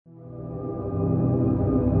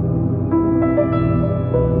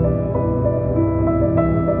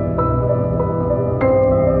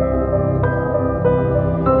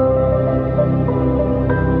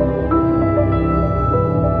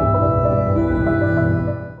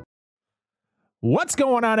What's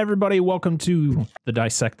going on, everybody? Welcome to the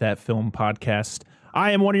Dissect That Film podcast. I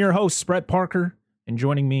am one of your hosts, Brett Parker, and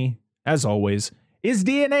joining me, as always, is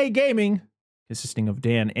DNA Gaming, consisting of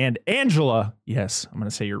Dan and Angela. Yes, I'm going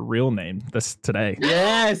to say your real name today.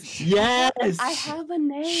 Yes. I have a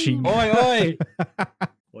name. Oi, oi.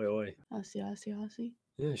 Oi, oi. Aussie.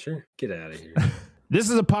 Yeah, sure. Get out of here. This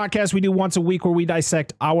is a podcast we do once a week where we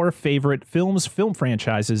dissect our favorite films, film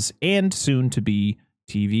franchises, and soon-to-be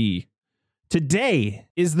TV. Today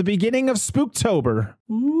is the beginning of Spooktober,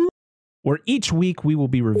 where each week we will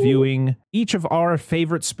be reviewing each of our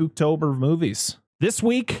favorite Spooktober movies. This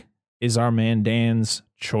week is our man Dan's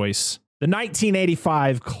choice. The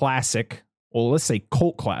 1985 classic, well, let's say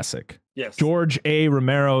cult classic, Yes. George A.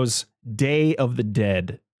 Romero's Day of the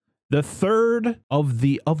Dead. The third of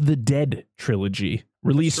the Dead trilogy,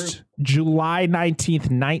 released July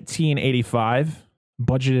 19th, 1985,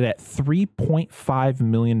 budgeted at $3.5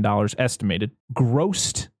 million estimated,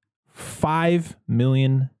 grossed $5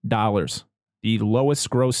 million. The lowest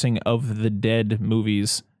grossing of the Dead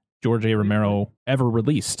movies George A. Romero ever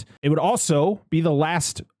released. It would also be the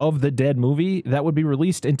last of the Dead movie that would be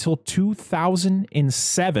released until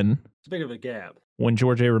 2007. It's a bit of a gap. When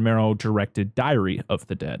George A. Romero directed Diary of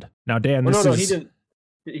the Dead. Now, Dan, Well, this is...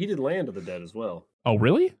 he did Land of the Dead as well. Oh,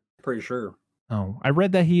 really? Pretty sure. Oh, I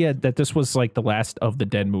read that that this was like the last of the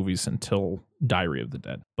Dead movies until Diary of the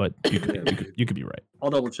Dead. But you could be right. I'll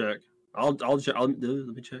double check. I'll check. Let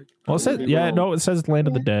me check. Well, it says, it says Land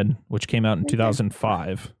of the Dead, which came out in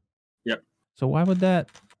 2005. Yep. So why would that?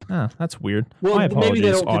 That's weird. Well, My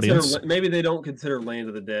apologies, audience. Maybe they don't consider Land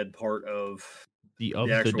of the Dead part of the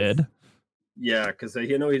actual Dead. Yeah, because he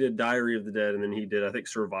did Diary of the Dead, and then he did, I think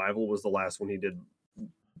Survival was the last one he did,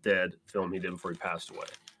 Dead film he did before he passed away.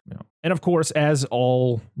 Yeah. And of course, as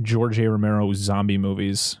all George A. Romero's zombie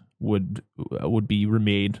movies would be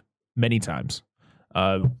remade many times.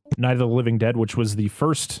 Night of the Living Dead, which was the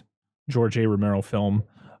first George A. Romero film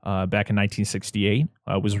back in 1968,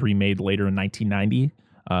 was remade later in 1990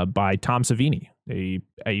 by Tom Savini, a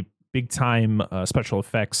big-time special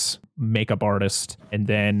effects makeup artist. And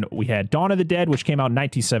then we had Dawn of the Dead, which came out in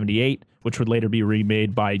 1978, which would later be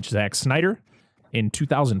remade by Zack Snyder in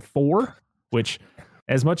 2004, which,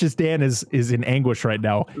 as much as Dan is in anguish right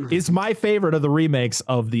now, is my favorite of the remakes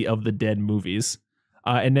of the Dead movies.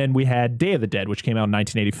 And then we had Day of the Dead, which came out in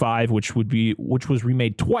 1985, which was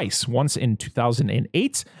remade twice, once in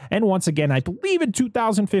 2008 and once again, I believe, in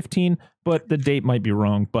 2015, but the date might be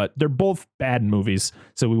wrong. But they're both bad movies,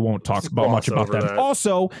 so we won't talk much about them.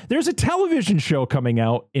 Also, there's a television show coming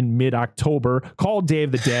out in mid-October called Day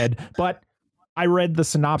of the Dead, but I read the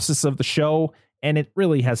synopsis of the show, and it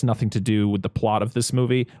really has nothing to do with the plot of this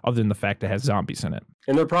movie, other than the fact it has zombies in it.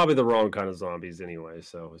 And they're probably the wrong kind of zombies anyway,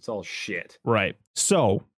 so it's all shit. Right.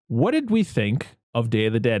 So, what did we think of Day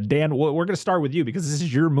of the Dead? Dan, we're going to start with you because this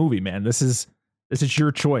is your movie, man. This is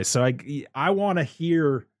your choice. So I want to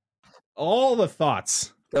hear all the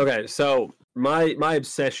thoughts. Okay, so my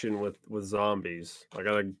obsession with zombies, I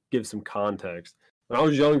got to give some context. When I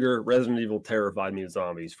was younger, Resident Evil terrified me of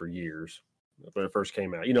zombies for years. When it first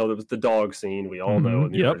came out, there was the dog scene we all know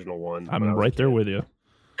in the original one. I'm right there with you.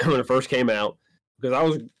 When it first came out, because I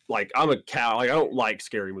was like, I'm a cow. Like, I don't like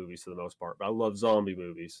scary movies for the most part, but I love zombie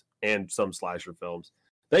movies and some slasher films.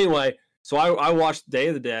 But anyway, so I watched Day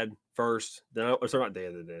of the Dead first, then not Day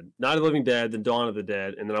of the Dead, Night of the Living Dead, then Dawn of the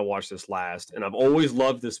Dead, and then I watched this last. And I've always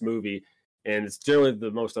loved this movie, and it's generally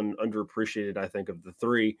the most underappreciated, I think, of the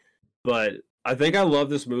three. But I think I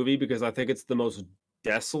love this movie because I think it's the most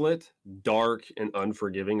desolate, dark, and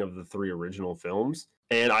unforgiving of the three original films.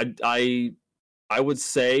 And I would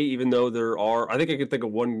say, even though I think I can think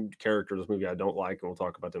of one character in this movie I don't like, and we'll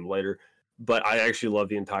talk about them later, but I actually love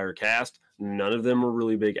the entire cast. None of them were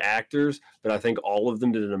really big actors, but I think all of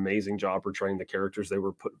them did an amazing job portraying the characters they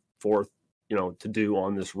were put forth, to do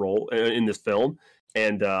on this role in this film.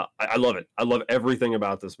 And I love it. I love everything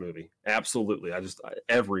about this movie. Absolutely.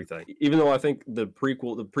 Everything. Even though I think the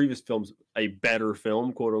previous film's a better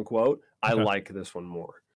film, quote unquote, I like this one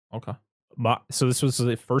more. Okay. So this was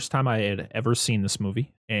the first time I had ever seen this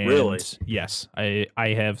movie. And really? Yes. I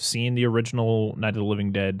have seen the original Night of the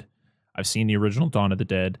Living Dead. I've seen the original Dawn of the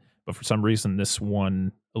Dead, but for some reason this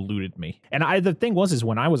one eluded me. And the thing was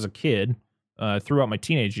when I was a kid, throughout my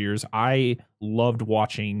teenage years, I loved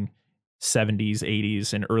watching 70s,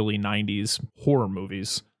 80s, and early 90s horror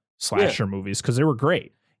movies, slasher movies, because they were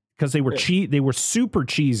great. Because they were they were super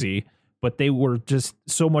cheesy, but they were just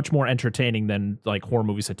so much more entertaining than like horror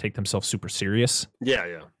movies that take themselves super serious. Yeah,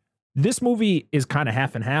 yeah. This movie is kind of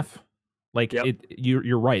half and half. Like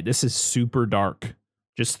you're right. This is super dark.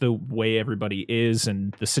 just the way everybody is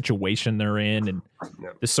and the situation they're in, and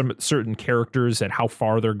there's some certain characters and how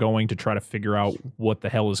far they're going to try to figure out what the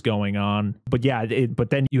hell is going on. But yeah, but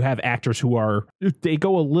then you have actors who they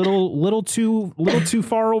go a little too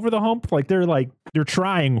far over the hump. Like they're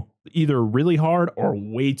trying either really hard or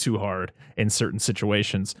way too hard in certain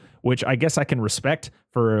situations, which I guess I can respect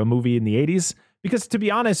for a movie in the 80s. Because to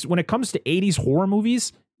be honest, when it comes to 80s horror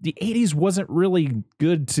movies, the 80s wasn't really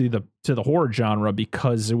good to the horror genre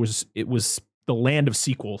because it was the land of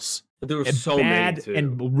sequels. But there were so many too.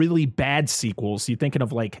 And really bad sequels. You're thinking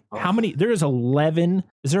of like how many? There's 11.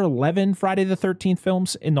 Is there 11 Friday the 13th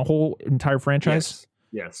films in the whole entire franchise?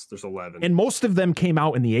 Yes, there's 11. And most of them came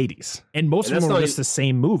out in the 80s. And most of them were just the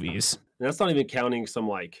same movies. And that's not even counting some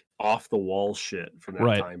like off the wall shit from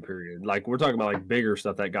that time period. Like we're talking about like bigger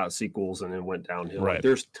stuff that got sequels and then went downhill. Right. Like,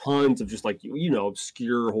 there's tons of just like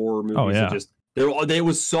obscure horror movies that just they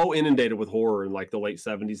was so inundated with horror in like the late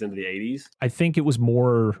 70s into the 80s. I think it was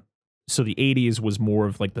more so the 80s was more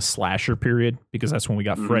of like the slasher period because that's when we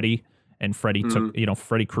got Freddy, and Freddy took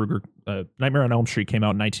Freddy Krueger. Nightmare on Elm Street came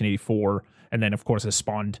out in 1984, and then of course it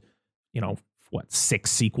spawned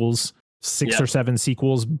 6 sequels. 6 or 7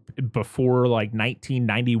 sequels before like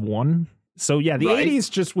 1991. So yeah, the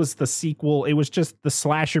 80s just was the sequel. It was just the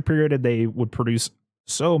slasher period, and they would produce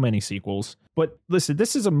so many sequels. But listen,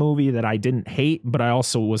 this is a movie that I didn't hate, but I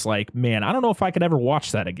also was like, man, I don't know if I could ever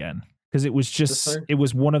watch that again. Because it was just,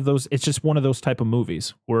 it's just one of those type of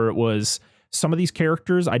movies where it was some of these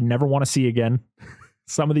characters I'd never want to see again.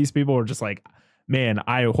 Some of these people are just like, man,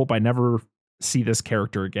 I hope I never see this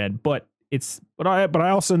character again. But I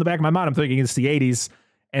also in the back of my mind, I'm thinking it's the 80s,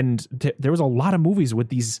 and there was a lot of movies with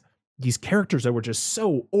these characters that were just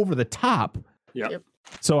so over the top. Yep.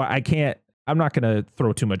 So I'm not going to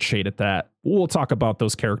throw too much shade at that. We'll talk about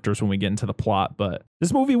those characters when we get into the plot, but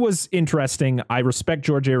this movie was interesting. I respect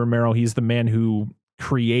George A. Romero. He's the man who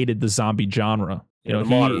created the zombie genre.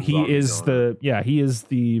 He's the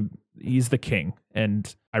king,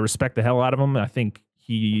 and I respect the hell out of him. I think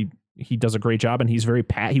he does a great job, and he was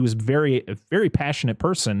a very passionate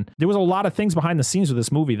person. There was a lot of things behind the scenes with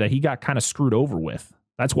this movie that he got kind of screwed over with.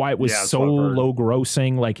 That's why it was so low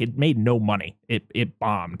grossing. Like it made no money. It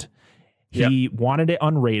bombed. He wanted it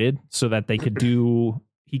unrated so that he could do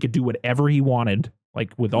whatever he wanted,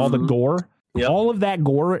 like with all the gore. Yep. All of that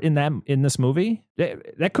gore in this movie,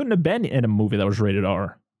 that couldn't have been in a movie that was rated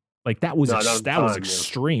R. Like that was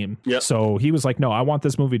extreme. Yep. So he was like, no, I want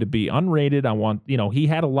this movie to be unrated. I want, he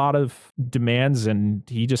had a lot of demands, and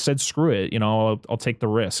he just said, screw it. I'll take the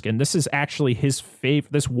risk. And this is actually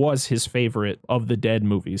this was his favorite of the Dead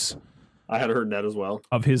movies. I had heard that as well.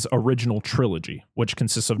 Of his original trilogy, which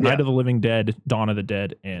consists of Night of the Living Dead, Dawn of the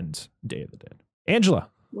Dead, and Day of the Dead. Angela,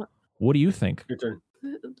 what do you think? Your turn.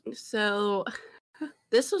 So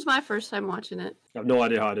this was my first time watching it. I have no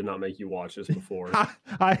idea how I did not make you watch this before.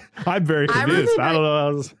 I'm very confused. I don't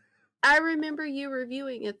know. I remember you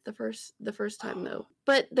reviewing it the first time though,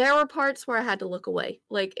 but there were parts where I had to look away.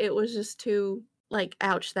 Like it was just too like,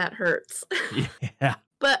 ouch, that hurts. Yeah.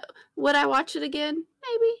 But would I watch it again?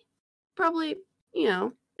 Maybe. Probably.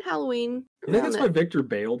 Halloween. You think that's why Victor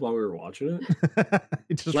bailed while we were watching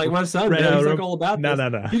it? Just like my son, he's like all about this.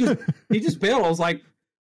 No. He just bailed. I was like,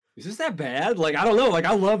 is this that bad? Like, I don't know. Like,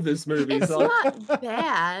 I love this movie. It's not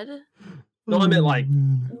bad. No, I meant like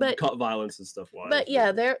cut violence and stuff. But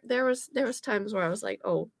yeah, there was times where I was like,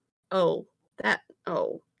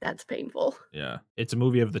 that's painful. Yeah, it's a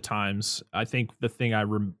movie of the times. I think the thing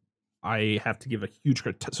I have to give a huge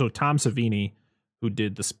credit. So Tom Savini, who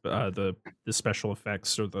did the special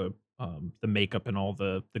effects or the makeup and all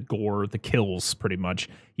the gore, the kills, pretty much,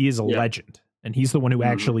 he is a legend. And he's the one who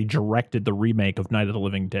actually directed the remake of Night of the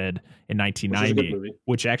Living Dead in 1990,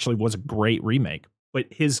 which actually was a great remake. But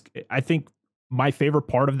I think my favorite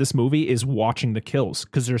part of this movie is watching the kills,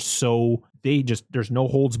 because there's no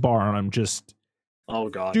holds bar on them. Just, oh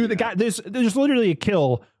god, dude, the guy, there's literally a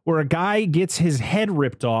kill where a guy gets his head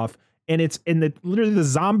ripped off, and it's literally the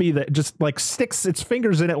zombie that just like sticks its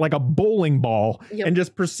fingers in it like a bowling ball and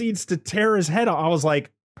just proceeds to tear his head off. I was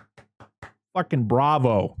like, fucking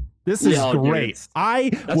bravo. This is great. Dude,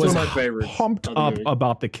 I was pumped up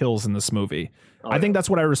about the kills in this movie. I think that's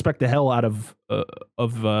what I respect the hell out of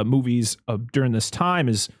movies during this time,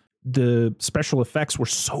 is the special effects were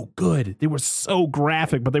so good. They were so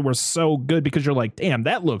graphic, but they were so good because you're like, damn,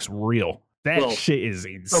 that looks real. That shit is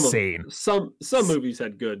insane. Some movies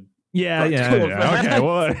had good. Yeah. Okay,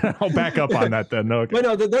 well, I'll back up on that then. Okay. But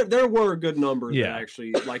no, there were good numbers that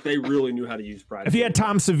actually, like, they really knew how to use practice. If you had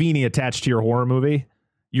Tom Savini attached to your horror movie,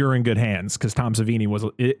 you're in good hands, because Tom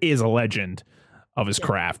Savini is a legend of his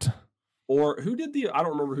craft. or who did the? I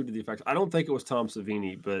don't remember who did the effects. I don't think it was Tom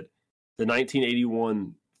Savini, but the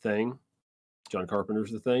 1981 Thing, John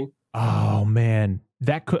Carpenter's The Thing. Oh man,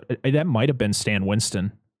 that might have been Stan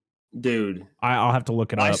Winston. Dude, I'll have to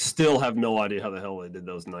look it up. I still have no idea how the hell they did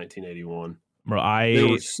those in 1981. Bro, They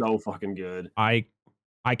were so fucking good. I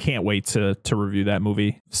can't wait to review that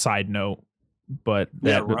movie. Side note, but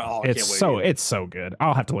it's so good.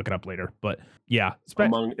 I'll have to look it up later. But yeah, it's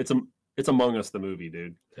Among Us the movie,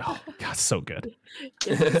 dude. Oh god, so good,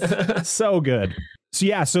 so good.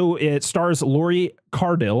 So it stars Laurie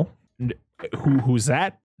Cardille. Who's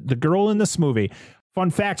that? The girl in this movie. Fun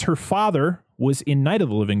fact: her father was in Night of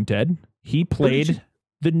the Living Dead. He played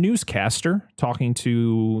the newscaster talking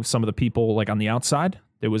to some of the people like on the outside.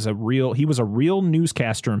 He was a real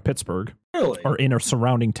newscaster in Pittsburgh, really, or in a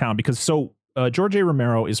surrounding town. Because George A.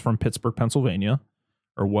 Romero is from Pittsburgh, Pennsylvania,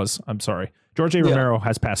 or was. I'm sorry, George A. Romero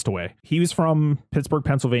has passed away. He was from Pittsburgh,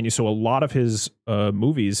 Pennsylvania, so a lot of his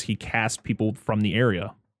movies he cast people from the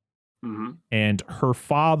area. Mm-hmm. And her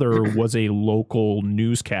father was a local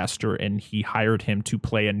newscaster, and he hired him to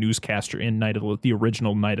play a newscaster in the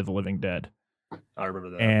original Night of the Living Dead. I remember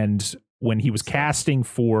that. And when he was casting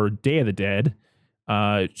for Day of the Dead,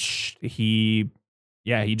 he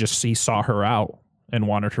saw her out and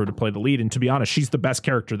wanted her to play the lead. And to be honest, she's the best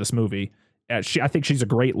character of this movie. I think she's a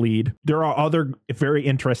great lead. There are other very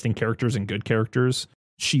interesting characters and good characters.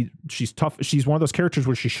 She's tough. She's one of those characters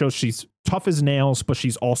where she shows she's tough as nails, but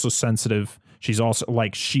she's also sensitive. She's also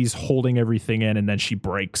like, she's holding everything in and then she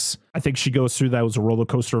breaks. I think she goes through that was a roller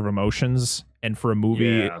coaster of emotions. And for a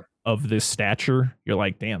movie of this stature, you're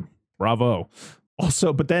like, damn, bravo.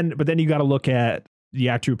 Also, but then you got to look at the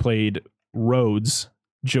actor who played Rhodes,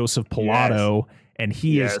 Joseph Pilato, and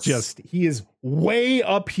he is way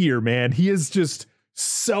up here, man. He is just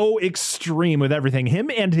so extreme with everything.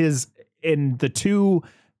 Him and the two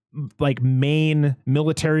like main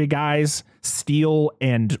military guys, Steele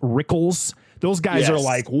and Rickles. Those guys are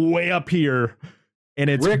like way up here,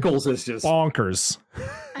 and it's Rickles is just bonkers.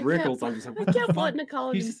 Rickles, I kept wanting to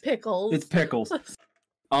call him Pickles. It's Pickles.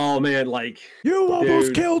 Oh man, like you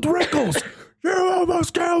almost killed Rickles. You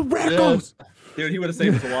almost killed Rickles. Yeah. Dude, he would have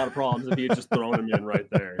saved us a lot of problems if he had just thrown him in right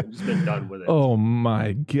there and just been done with it. Oh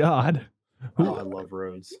my god. Oh, I love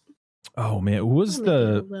Rhodes. Oh man, was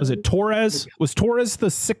it Torres? Was Torres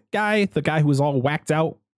the sick guy? The guy who was all whacked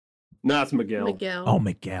out? No, it's Miguel. Oh,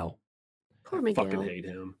 Miguel. Poor Miguel. I fucking hate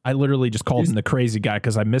him. I literally just called him the crazy guy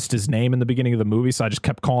because I missed his name in the beginning of the movie, so I just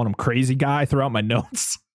kept calling him crazy guy throughout my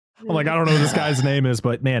notes. I'm like, I don't know what this guy's name is,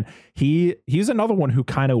 but man, he's another one who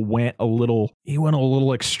kind of went a little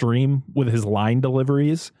extreme with his line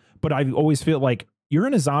deliveries. But I always feel like you're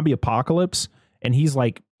in a zombie apocalypse and he's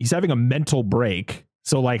having a mental break.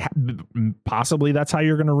 So like possibly that's how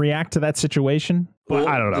you're going to react to that situation. But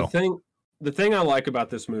I don't know. The thing I like about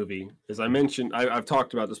this movie is I've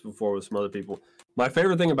talked about this before with some other people. My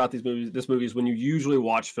favorite thing about this movie is when you usually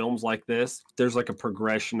watch films like this, there's like a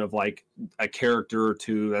progression of like a character or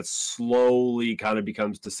two that slowly kind of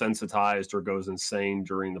becomes desensitized or goes insane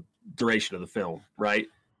during the duration of the film, right?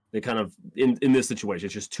 They kind of, in this situation,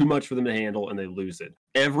 it's just too much for them to handle and they lose it.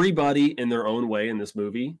 Everybody in their own way in this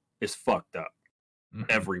movie is fucked up. Mm-hmm.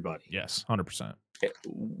 Everybody. Yes, 100%.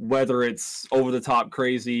 Whether it's over the top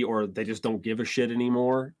crazy or they just don't give a shit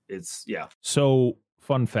anymore. So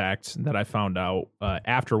fun fact that I found out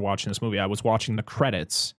after watching this movie, I was watching the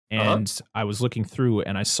credits and I was looking through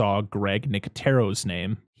and I saw Greg Nicotero's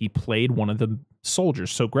name. He played one of the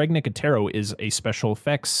soldiers. So Greg Nicotero is a special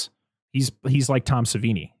effects. He's like Tom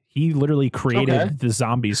Savini. He literally created the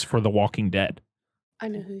zombies for The Walking Dead. I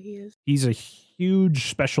know who he is. He's a huge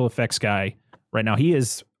special effects guy right now.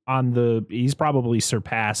 He's probably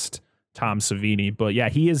surpassed Tom Savini, but yeah,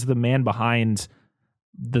 he is the man behind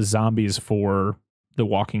the zombies for The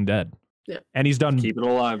Walking Dead. Yeah. And he's done keep it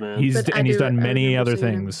alive, man. He's done many other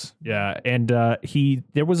things. Him. Yeah. And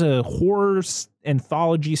there was a horror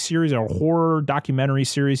anthology series or horror documentary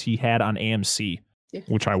series he had on AMC,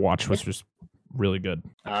 which I watched, which was really good.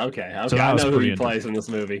 Okay. So I know who he plays in this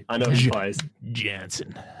movie. I know who he plays.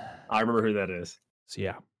 Jansen. I remember who that is. So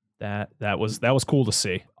yeah. That was cool to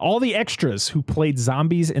see. All the extras who played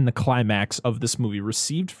zombies in the climax of this movie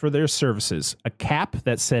received for their services a cap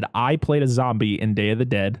that said, "I played a zombie in Day of the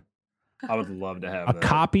Dead." I would love to have a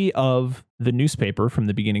copy of the newspaper from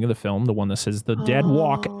the beginning of the film, the one that says "The Dead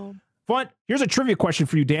Walk." Fun. Here's a trivia question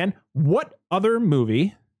for you, Dan. What other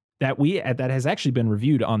movie that has actually been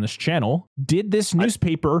reviewed on this channel did this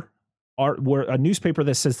newspaper where a newspaper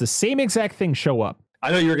that says the same exact thing show up? I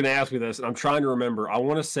know you're going to ask me this, and I'm trying to remember. I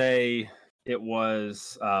want to say it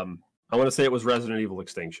was Resident Evil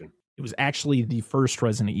Extinction. It was actually the first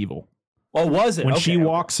Resident Evil. Oh, was it? When Okay, she okay.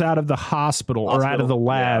 walks out of the hospital or out of the Hospital,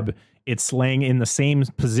 yeah. lab, it's laying in the same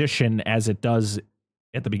position as it does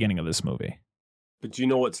at the beginning of this movie. But do you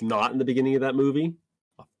know what's not in the beginning of that movie?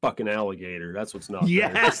 A fucking alligator. That's what's not.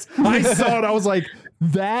 Yes, I saw it. I was like,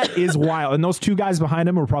 that is wild. And those two guys behind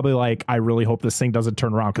him were probably like, I really hope this thing doesn't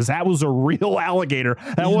turn around because that was a real alligator.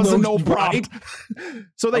 That wasn't no prop. Right?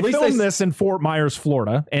 So they At least filmed this in Fort Myers,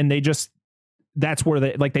 Florida, and that's where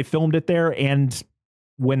they filmed it there. And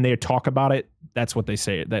when they talk about it, that's what they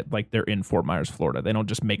say, that like they're in Fort Myers, Florida. They don't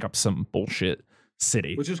just make up some bullshit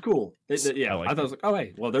city. Which is cool. Yeah, I I thought it was like, oh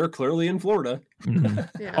hey, well they're clearly in Florida. Mhm.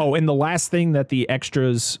 Yeah. Oh, and the last thing that the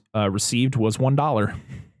extras received was $1.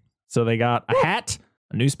 So they got a hat,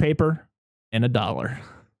 a newspaper, and $1.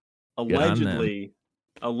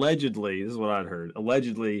 Allegedly, this is what I'd heard.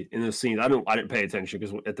 Allegedly, in this scene, I didn't pay attention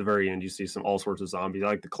because at the very end you see all sorts of zombies. I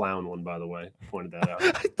like the clown one, by the way. I pointed that out.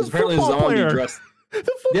 The Apparently, a football zombie player. dressed. The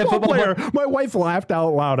Yeah, football football player. My wife laughed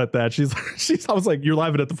out loud at that. I was like, "You're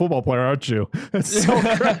laughing at the football player, aren't you?" That's so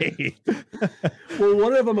great. Well,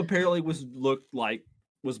 one of them apparently was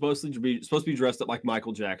supposed to be dressed up like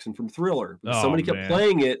Michael Jackson from Thriller. Oh, Somebody kept man.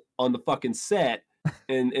 playing it on the fucking set,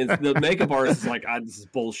 and the makeup artist is like, "This is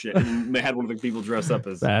bullshit." And they had one of the people dress up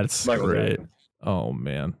as That's Michael great. Jackson. Oh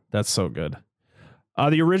man, that's so good.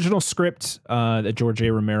 The original script that George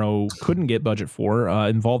A. Romero couldn't get budget for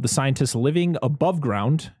involved the scientists living above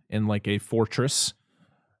ground in like a fortress,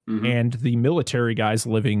 Mhm. and the military guys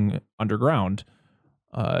living underground.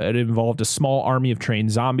 It involved a small army of trained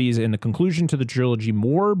zombies, and the conclusion to the trilogy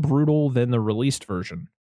more brutal than the released version.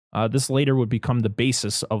 This later would become the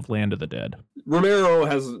basis of Land of the Dead. Romero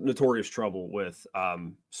has notorious trouble with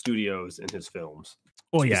studios in his films.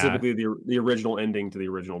 Oh yeah, Specifically, the original ending to the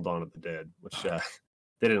original Dawn of the Dead, which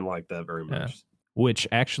they didn't like that very Yeah. much. which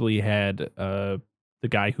actually had the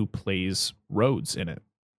guy who plays Rhodes in it.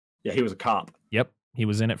 Yeah, he was a cop. Yep, he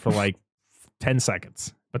was in it for like 10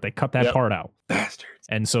 seconds, but they cut that Yep. part out. Bastards.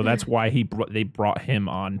 And so that's why they brought him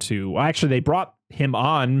on to. Well, actually, they brought him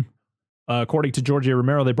on. According to George A.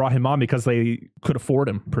 Romero, they brought him on because they could afford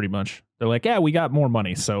him. Pretty much, they're like, "Yeah, we got more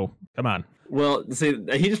money, so come on." Well, see,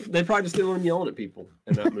 they probably just didn't want him yelling at people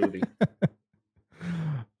in that movie.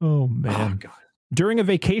 Oh Oh man! god. During a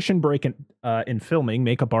vacation break in filming,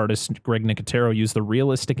 makeup artist Greg Nicotero used the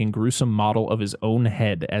realistic and gruesome model of his own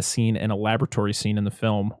head, as seen in a laboratory scene in the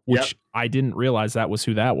film, which I didn't realize that was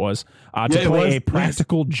who that was, to Yeah, it play was. a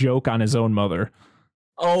practical joke on his own mother.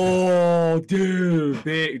 Oh, dude,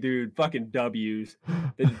 big dude, fucking W's.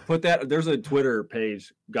 They put that. There's a Twitter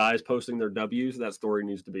page, guys posting their W's. That story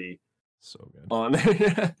needs to be So good.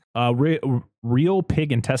 on. Real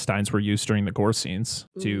pig intestines were used during the gore scenes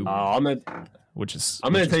too, I'm gonna which is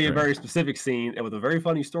tell you a great. very specific scene and with a very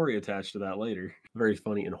funny story attached to that later. Very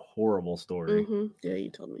funny and horrible story. Mm-hmm. Yeah, you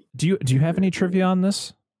told me. Do you have any trivia on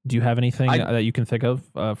this? Do you have anything I- that you can think of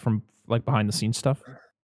from like behind the scenes stuff?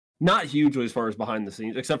 Not hugely as far as behind the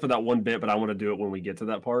scenes, except for that one bit. But I want to do it when we get to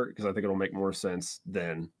that part because I think it'll make more sense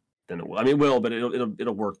than it will. I mean, it will, but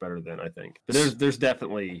it'll work better then I think. But there's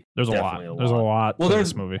definitely There's a lot. definitely There's a lot Well, to there's-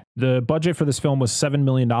 this movie. The budget for this film was $7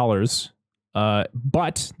 million,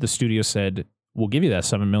 but the studio said, "We'll give you that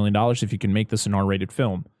 $7 million if you can make this an R-rated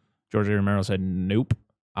film." George A. Romero said, "Nope,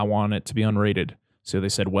 I want it to be unrated." So they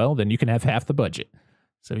said, "Well, then you can have half the budget."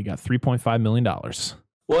 So he got $3.5 million.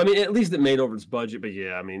 Well, I mean, at least it made over its budget. But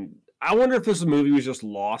yeah, I mean, I wonder if this movie was just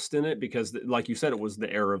lost in it because, like you said, it was the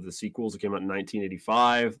era of the sequels. It came out in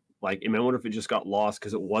 1985. Like, I mean, I wonder if it just got lost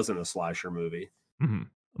because it wasn't a slasher movie. Mhm.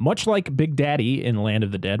 Much like Big Daddy in Land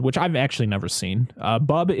of the Dead, which I've actually never seen,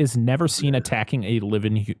 Bub is never seen attacking a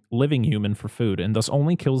living human for food, and thus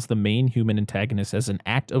only kills the main human antagonist as an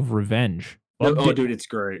act of revenge. Dude, it's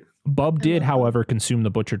great. Bub did, however, consume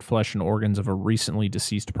the butchered flesh and organs of a recently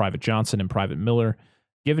deceased Private Johnson and Private Miller,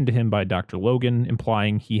 given to him by Dr. Logan,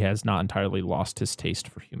 implying he has not entirely lost his taste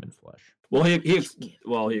for human flesh. Well, he You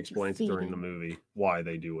explains feed during him. the movie why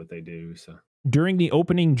they do what they do. So During the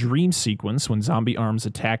opening dream sequence, when zombie arms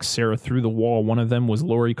attacked Sarah through the wall, one of them was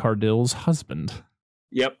Laurie Cardill's husband.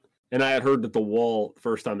 yep. And I had heard that the wall, the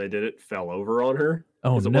first time they did it, fell over on her.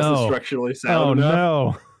 Oh, 'cause it wasn't no. structurally sound Oh, enough.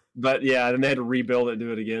 no. But yeah, then they had to rebuild it and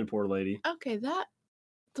do it again. Poor lady. Okay,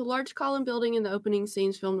 the large column building in the opening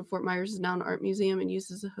scenes filmed in Fort Myers is now an art museum and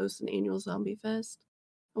uses to host an annual zombie fest.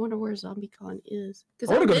 I wonder where ZombieCon is. I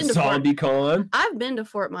want to go to Zombie Con. I've been to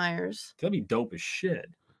Fort Myers. That'd be dope as shit.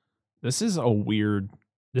 This is weird.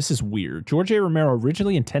 George A. Romero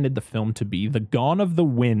originally intended the film to be the Gone of the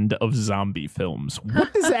Wind of zombie films.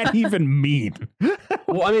 What does that even mean?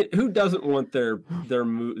 Well, I mean, who doesn't want their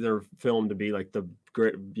film to be like the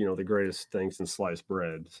great, the greatest thing since sliced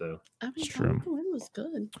bread? So I mean, It's true. Gone with the Wind was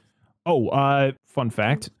good. Fun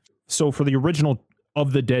fact. So for the original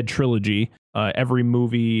of the Dead trilogy, every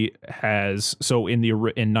movie has, so in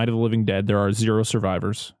Night of the Living Dead, there are 0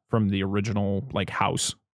 survivors from the original like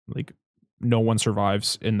house. Like no one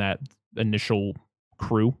survives in that initial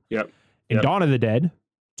crew. Yep. In Dawn of the Dead,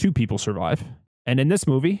 2 people survive. And in this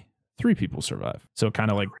movie, 3 people survive. So it kind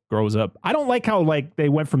of like grows up. I don't like how like they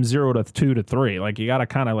went from 0 to 2 to 3. Like you got to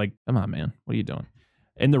kind of like, come on, man. What are you doing?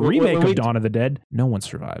 In the remake of Dawn of the Dead, no one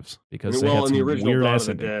survives because they had some in the original weird Dawn ass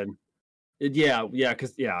of the Dead. I know what you're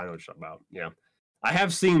talking about. Yeah. I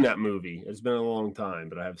have seen that movie. It's been a long time,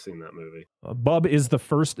 but I have seen that movie. Bub is the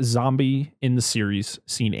first zombie in the series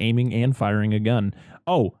seen aiming and firing a gun.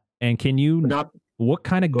 Oh, and can you what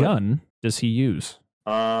kind of gun does he use?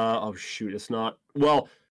 Oh shoot, it's not. Well,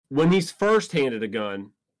 when he's first handed a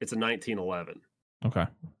gun, it's a 1911. Okay.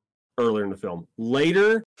 Earlier in the film.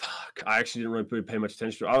 Later, I actually didn't really pay much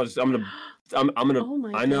attention to it. I'm gonna. Oh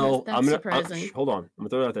my I know. goodness, that's surprising. Hold on. I'm gonna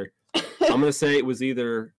throw it out there. I'm gonna say it was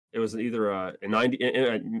either a 90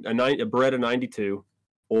 a Beretta 92,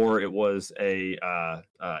 or it was an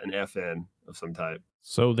FN of some type.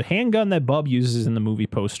 So the handgun that Bub uses in the movie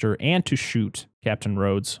poster and to shoot Captain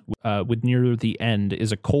Rhodes with near the end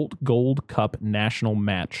is a Colt Gold Cup National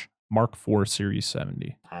Match Mark IV Series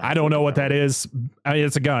 70. I don't know what that is. I mean,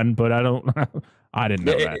 it's a gun, but I don't. I didn't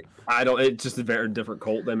know that. I don't. It's just a very different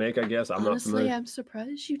Colt they make, I guess. Honestly, not familiar. I'm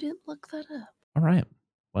surprised you didn't look that up. All right.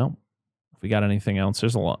 Well, if we got anything else,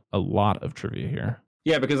 there's a lot of trivia here.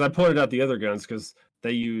 Yeah, because I pointed out the other guns because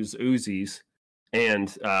they use Uzis and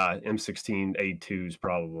M16 A2s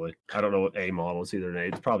probably. I don't know what A model. It's either an A.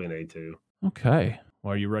 It's probably an A2. Okay.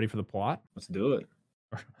 Well, are you ready for the plot? Let's do it.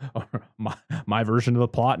 my version of the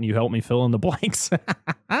plot, and you help me fill in the blanks.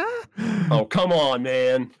 Oh, come on,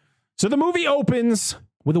 man. So the movie opens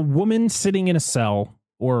with a woman sitting in a cell,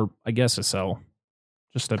 or I guess a cell,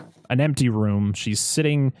 just an empty room. She's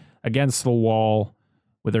sitting against the wall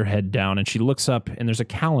with her head down, and she looks up, and there's a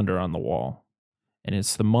calendar on the wall. And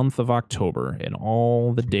it's the month of October, and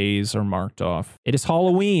all the days are marked off. It is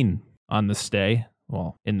Halloween on this day.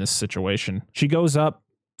 Well, in this situation. She goes up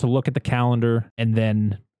to look at the calendar, and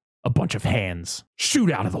then a bunch of hands shoot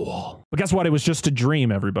out of the wall. But guess what? It was just a dream,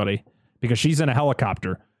 everybody, because she's in a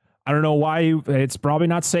helicopter. I don't know why. It's probably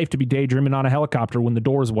not safe to be daydreaming on a helicopter when the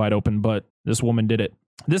door is wide open, but this woman did it.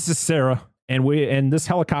 This is Sarah, and this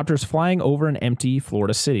helicopter is flying over an empty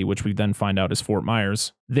Florida city, which we then find out is Fort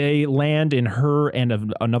Myers. They land, and her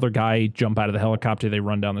and another guy jump out of the helicopter. They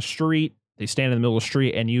run down the street. They stand in the middle of the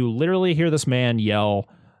street, and you literally hear this man yell,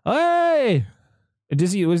 "Hey!"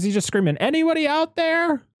 Was he just screaming, "Anybody out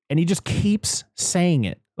there?" And he just keeps saying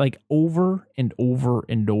it like over and over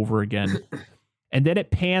and over again. And then it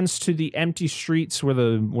pans to the empty streets where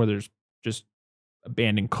there's just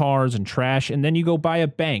abandoned cars and trash. And then you go by a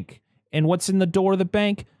bank. And what's in the door of the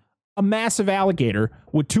bank? A massive alligator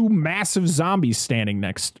with 2 massive zombies standing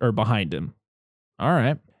next or behind him. All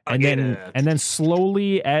right. And then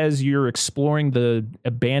slowly, as you're exploring the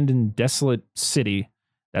abandoned, desolate city,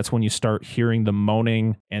 that's when you start hearing the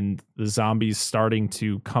moaning and the zombies starting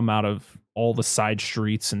to come out of all the side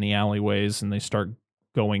streets and the alleyways, and they start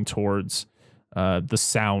going towards the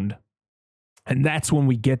sound. And that's when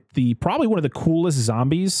we get probably one of the coolest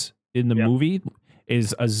zombies in the movie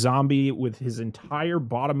is a zombie with his entire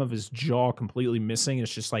bottom of his jaw completely missing.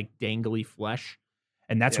 It's just like dangly flesh.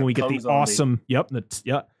 And that's when we get the awesome, and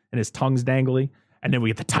his tongue's dangly. And then we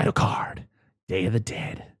get the title card, Day of the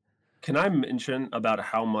Dead. Can I mention about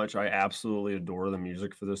how much I absolutely adore the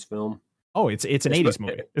music for this film? Oh, it's an 80s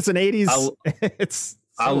movie. It's an 80s.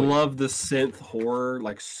 I love the synth horror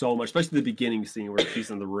like so much, especially the beginning scene where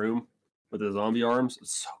she's in the room with the zombie arms.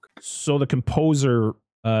 It's so good. So the composer,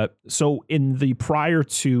 so in the prior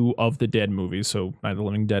 2 of the Dead movies, so Night of the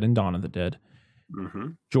Living Dead and Dawn of the Dead,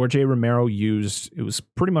 George A. Romero it was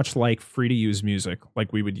pretty much like free to use music,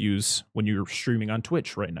 like we would use when you're streaming on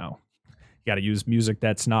Twitch right now. You got to use music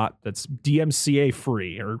that's DMCA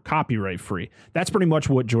free or copyright free. That's pretty much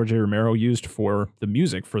what George A. Romero used for the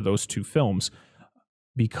music for those 2 films.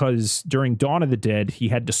 Because during Dawn of the Dead, he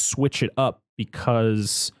had to switch it up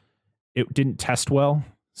because it didn't test well.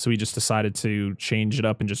 So he just decided to change it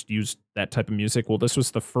up and just use that type of music. Well, this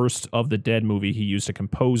was the first of the Dead movie. He used a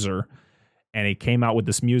composer, and he came out with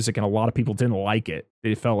this music, and a lot of people didn't like it.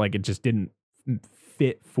 They felt like it just didn't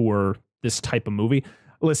fit for this type of movie.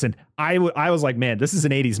 Listen, I was like, man, this is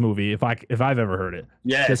an 80s movie if I've ever heard it.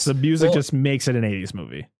 Yes. Because the music just makes it an 80s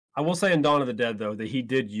movie. I will say in Dawn of the Dead, though, that he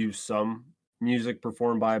did use some music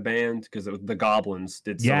performed by a band because the Goblins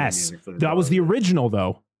did some music for the that was the original,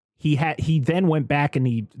 though. he then went back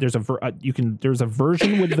and there's a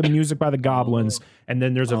version with the music by the Goblins, and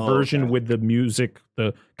then there's a version with the music,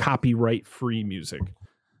 the copyright free music,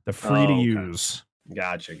 the free to use.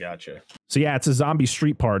 Gotcha. So yeah, it's a zombie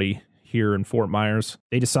street party here in Fort Myers.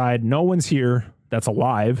 They decide no one's here that's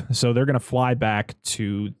alive, so they're gonna fly back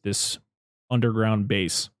to this underground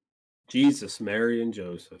base. Jesus, Mary, and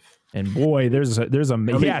Joseph. And boy, there's a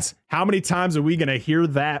yes. How many times are we gonna hear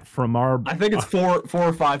that from our? I think it's 4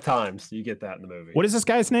 or 5 times you get that in the movie. What is this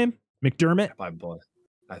guy's name? McDermott.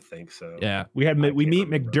 I think so. Yeah, we meet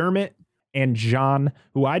McDermott and John,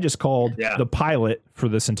 who I just called the pilot for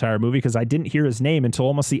this entire movie because I didn't hear his name until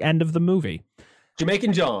almost the end of the movie.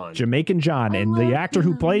 Jamaican John. And the actor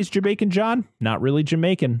who plays Jamaican John, not really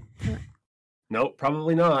Jamaican. Nope,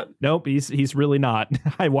 probably not. Nope, he's really not.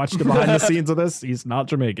 I watched the behind the scenes of this. He's not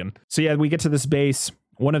Jamaican. So yeah, we get to this base.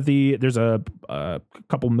 There's a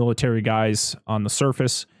couple military guys on the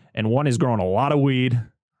surface, and one is growing a lot of weed.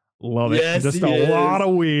 Love it. Yes, Just a lot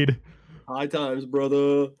of weed. High times,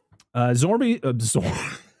 brother. Zombies.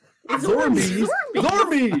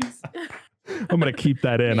 I'm gonna keep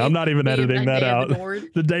that in. I'm not even editing that out.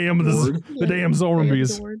 The damn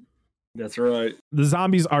zombies. That's right. The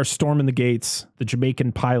zombies are storming the gates. The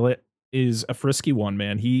Jamaican pilot is a frisky one,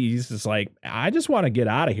 man. He's just like, I just want to get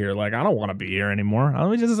out of here. Like, I don't want to be here anymore.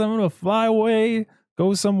 I'm gonna fly away,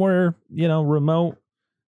 go somewhere, remote,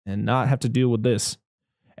 and not have to deal with this.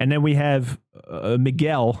 And then we have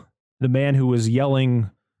Miguel, the man who was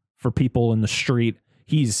yelling for people in the street.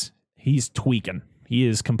 He's tweaking. He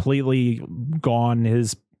is completely gone.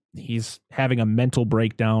 He's having a mental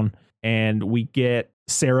breakdown, and we get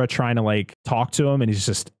Sarah trying to talk to him, and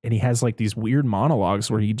he has these weird monologues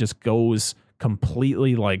where he just goes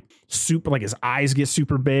completely super, his eyes get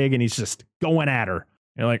super big, and he's just going at her.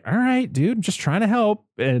 You're like, all right, dude, I'm just trying to help,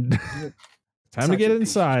 and time to get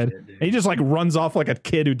inside. And he just runs off like a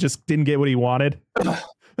kid who just didn't get what he wanted.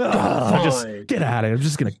 Just get out of here. I'm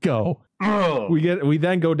just gonna go. We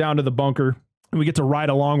then go down to the bunker, and we get to ride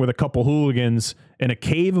along with a couple hooligans in a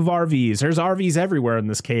cave of RVs. There's RVs everywhere in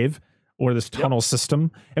this cave or this tunnel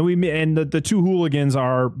system. And the two hooligans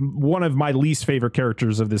are one of my least favorite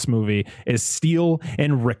characters of this movie is Steele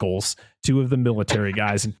and Rickles, two of the military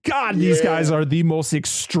guys. And God, these guys are the most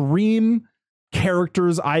extreme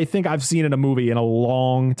characters I think I've seen in a movie in a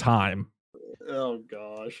long time. Oh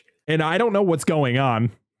gosh. And I don't know what's going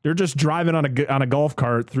on. They're just driving on a golf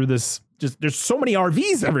cart through this. There's so many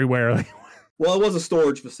RVs everywhere. Well, it was a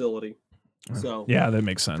storage facility, so yeah, that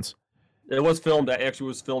makes sense. It was filmed. That actually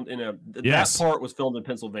was filmed that part was filmed in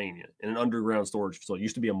Pennsylvania in an underground storage facility. It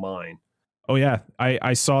used to be a mine. Oh yeah,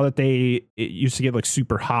 I saw that it used to get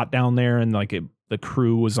super hot down there, and the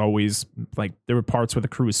crew was always there were parts where the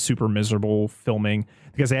crew was super miserable filming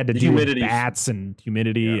because they had to deal with bats and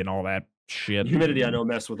humidity and all that shit. Humidity, I know,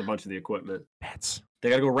 messed with a bunch of the equipment. Bats. They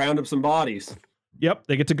got to go round up some bodies. Yep,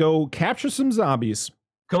 they get to go capture some zombies.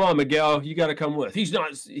 Come on, Miguel, you got to come with. He's not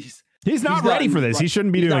ready for this. He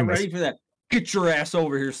shouldn't be doing this. He's not ready for that. Get your ass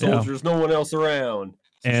over here, soldiers. No one else around.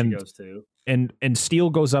 So she goes to. And Steele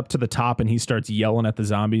goes up to the top and he starts yelling at the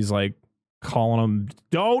zombies, calling them,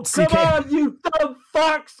 "Don't come on, you dumb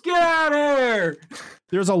fucks, get out of here!"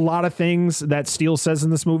 There's a lot of things that Steele says in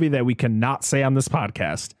this movie that we cannot say on this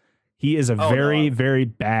podcast. He is a very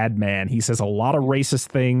bad man. He says a lot of racist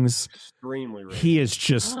things. Extremely racist. He is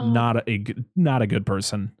just not a good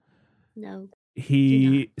person. No.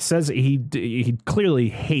 He says he clearly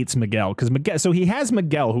hates Miguel because he has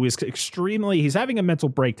Miguel who is he's having a mental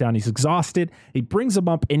breakdown. He's exhausted. He brings him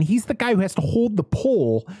up and he's the guy who has to hold the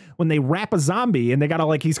pole when they wrap a zombie and they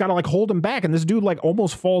gotta he's gotta hold him back. And this dude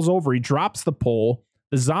almost falls over. He drops the pole.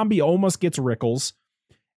 The zombie almost gets Rickles,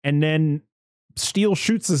 and then Steele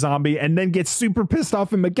shoots the zombie and then gets super pissed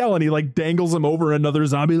off at Miguel and he dangles him over another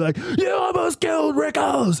zombie you almost killed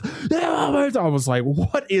Rickles. I was like,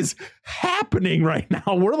 what is happening right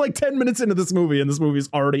now? We're 10 minutes into this movie and this movie's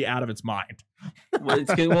already out of its mind. Well,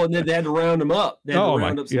 they had to round him up. They had to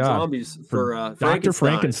round up some zombies for Dr.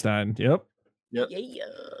 Frankenstein. Yep. Yeah.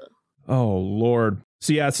 Oh Lord.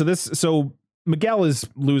 So Miguel is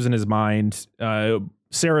losing his mind.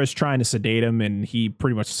 Sarah's trying to sedate him and he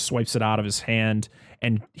pretty much swipes it out of his hand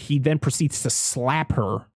and he then proceeds to slap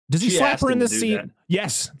her. Does he slap her in this scene? That.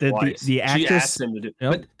 Yes. The actress. She asked him to do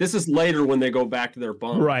But this is later when they go back to their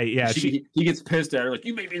bunk. Right, yeah. He gets pissed at her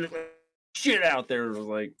you made me look like shit out there. It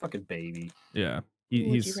was fucking baby. Yeah.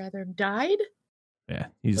 Would you rather have died? Yeah.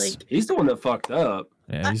 He's the one that fucked up.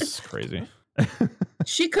 Yeah, he's crazy.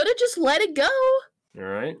 She could have just let it go. All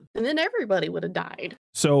right. And then everybody would have died.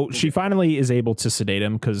 So she finally is able to sedate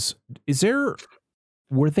him because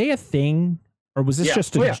were they a thing Or was this Yeah.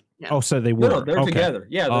 just a? Oh, yeah. Yeah. Oh, so they No, were. no, they're okay. together.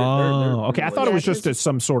 Yeah. They're Okay. I thought it Yeah, was just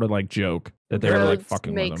some sort of like joke that they were like Rhodes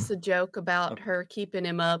fucking with makes him. a joke about her keeping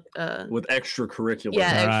him up. with extracurriculars.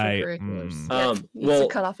 Yeah, Right. extracurriculars. Mm. Yeah, Um, needs well,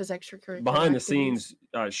 to cut off his extracurricular Behind the activities. scenes,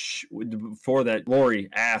 before that, Lori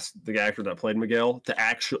asked the actor that played Miguel to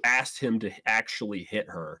asked him to actually hit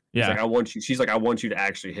her. He's Yeah. like, I want you. She's like, I want you to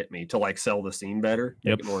actually hit me to like sell the scene better,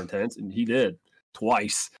 make Yep. it more intense, and he did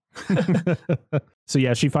twice. So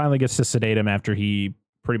yeah, she finally gets to sedate him after he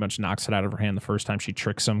pretty much knocks it out of her hand the first time. She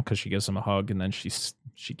tricks him because she gives him a hug, and then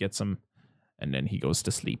she gets him, and then he goes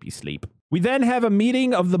to sleep. We then have a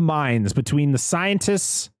meeting of the minds between the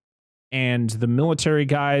scientists and the military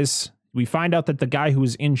guys. We find out that the guy who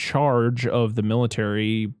was in charge of the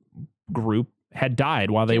military group had died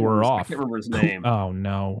while they were I off. can't remember his name. Oh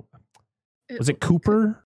no, was it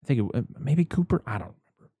Cooper? I think maybe Cooper. I don't.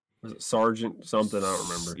 Was it Sergeant something? I don't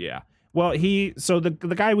remember. Yeah. Well,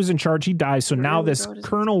 the guy who was in charge, he dies. So now Colonel this Rhodes.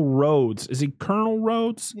 Colonel Rhodes, is he Colonel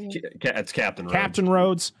Rhodes? Yeah. It's Captain Rhodes. Captain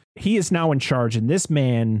Rhodes. He is now in charge, and this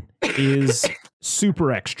man is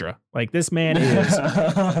super extra. Like this man is.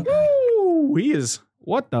 Woo, he is.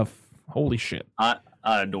 What the holy shit. I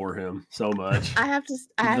adore him so much. I have to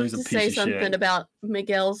He's a piece say of something shit. about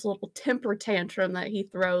Miguel's little temper tantrum that he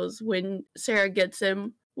throws when Sarah gets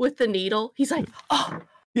him with the needle. He's like, "Oh,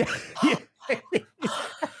 Yeah.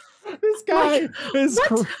 This guy is.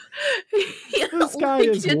 what?" This guy Like,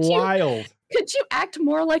 is wild. Could you act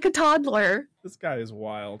more like a toddler? This guy is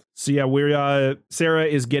wild. So yeah, Sarah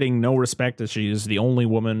is getting no respect as she is the only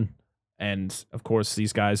woman. And of course,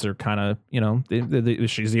 these guys are kind of,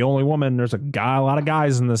 she's the only woman. There's a lot of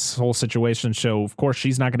guys in this whole situation. So of course,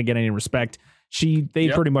 she's not going to get any respect. They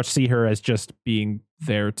Yep. pretty much see her as just being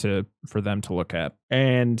there for them to look at.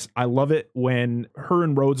 And I love it when her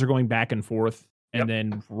and Rhodes are going back and forth. And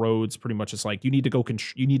then Rhodes pretty much is like, you need to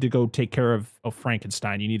go take care of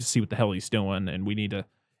Frankenstein. You need to see what the hell he's doing. And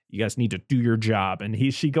you guys need to do your job.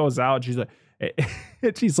 And she goes out and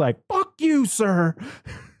she's like, fuck you, sir.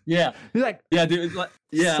 Yeah. He's like, Yeah, dude.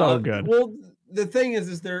 Yeah. So good. Well, the thing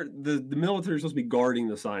is the military is supposed to be guarding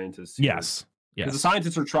the scientists. here. yes. Because the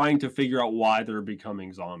scientists are trying to figure out why they're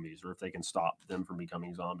becoming zombies or if they can stop them from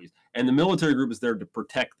becoming zombies. And the military group is there to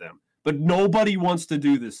protect them. But nobody wants to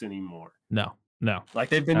do this anymore. No. Like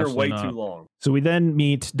they've been Absolutely there way not. too long. So we then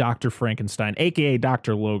meet Dr. Frankenstein, aka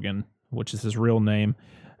Dr. Logan, which is his real name.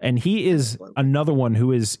 And he is another one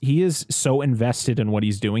he is so invested in what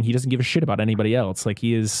he's doing. He doesn't give a shit about anybody else. Like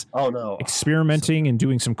he is Oh no. experimenting and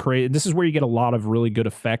doing some crazy. This is where you get a lot of really good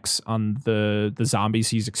effects on the zombies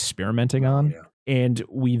he's experimenting on. Yeah. And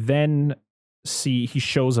we then see he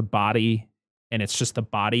shows a body, and it's just the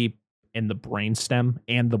body and the brainstem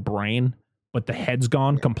and the brain, but the head's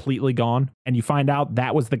gone, completely gone. And you find out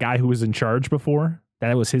that was the guy who was in charge before.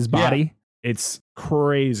 That was his body. It's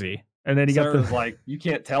crazy. And then he got Sarah's the like, you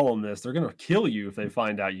can't tell them this. They're gonna kill you if they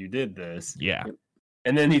find out you did this. yeah.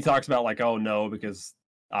 And then he talks about like, oh no, because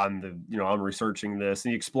I'm researching this.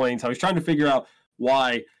 And he explains how he's trying to figure out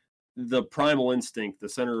why the primal instinct, the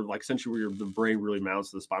center, like essentially where the brain really mounts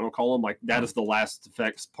to the spinal column, like that is the last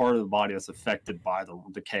part of the body that's affected by the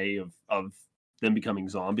decay of them becoming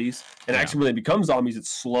zombies. And Yeah. actually, when they become zombies, it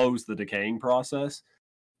slows the decaying process,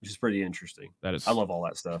 which is pretty interesting. That is. I love all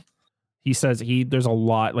that stuff. He says there's a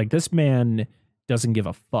lot, like this man doesn't give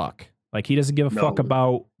a fuck. Like he doesn't give a fuck No.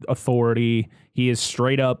 about authority. He is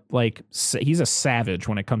straight up like he's a savage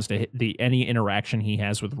when it comes to any interaction he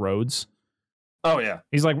has with Rhodes. Oh yeah,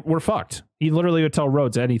 He's like, we're fucked. He literally would tell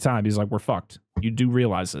Rhodes at any time. He's like, we're fucked. You do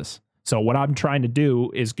realize this. So what I'm trying to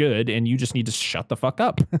do is good, and you just need to shut the fuck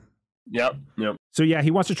up. yep. So yeah, he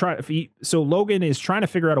wants to try. So Logan is trying to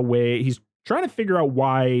figure out a way. He's trying to figure out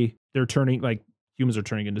why they're turning, like humans are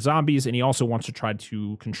turning into zombies, and he also wants to try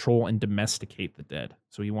to control and domesticate the dead.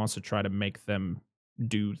 So he wants to try to make them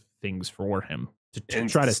do things for him to And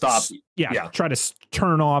try to stop. Yeah, try to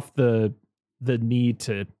turn off the need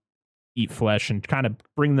to eat flesh and kind of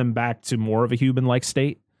bring them back to more of a human-like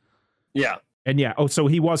state. Yeah. And yeah, so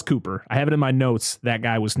he was Cooper. I have it in my notes. That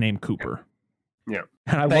guy was named Cooper. Yeah.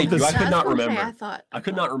 And I Thank love you. this. I could not was gonna say, remember. I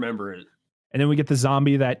could not remember it. And then we get the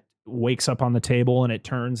zombie that wakes up on the table and it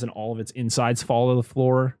turns and all of its insides fall to the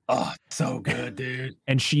floor. Oh, so good, dude.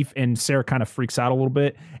 And Sarah kind of freaks out a little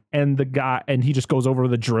bit. And he just goes over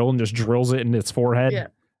with a drill and just drills it in its forehead. Yeah.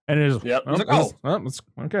 And it is, Yep. oh, He's like, it's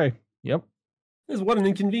okay. Yep. What an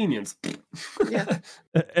inconvenience. Yeah.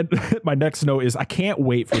 And my next note is I can't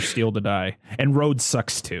wait for Steel to die. And Rhodes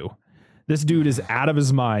sucks too. This dude is out of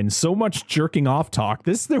his mind. So much jerking off talk.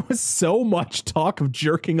 There was so much talk of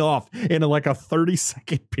jerking off in like a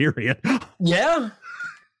 30-second period. Yeah.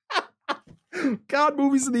 God,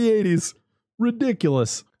 movies in the 80s.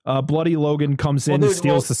 Ridiculous. Bloody Logan comes in, dude,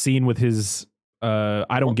 steals the scene with his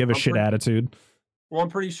I don't give a shit attitude. Well, I'm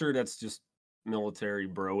pretty sure that's just military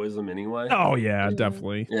broism anyway. Oh yeah, Yeah.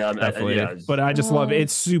 definitely. Yeah, Definitely. yeah. But I just love it. Oh.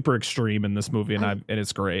 It's super extreme in this movie, and and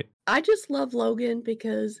it's great. I just love Logan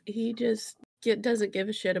because he just doesn't give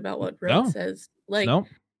a shit about what Rhodes No. says. Like, No.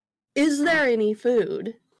 is there any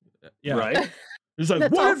food? Yeah. Right. He's like,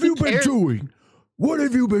 That's what all have he you been cares. doing? What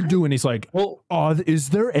have you been doing? He's like, Well, is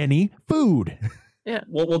there any food?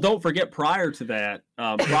 well, don't forget. Prior to that,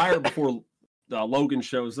 before Logan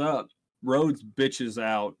shows up, Rhodes bitches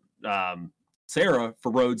out Sarah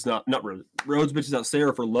for Rhodes Rhodes bitches out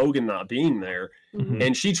Sarah for Logan not being there, Mhm.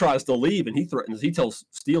 and she tries to leave, and he tells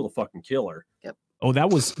Steele to fucking kill her. Oh,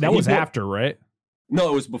 that was after, right? No,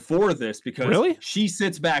 it was before this because Really? she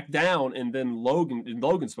sits back down, and then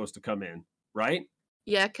Logan's supposed to come in, right?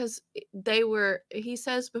 Yeah, because he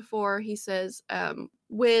says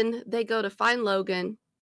when they go to find Logan,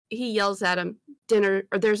 he yells at him, dinner,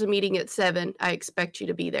 or there's a meeting at 7. I expect you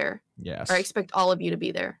to be there. Yes. Or I expect all of you to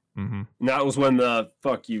be there. Mm-hmm. And that was when the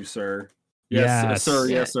fuck you, sir. Yes, Yes. sir.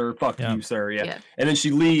 Yeah. Yes, sir. Fuck Yeah. you, sir. Yeah. Yeah. And then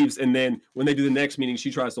she leaves, and then when they do the next meeting,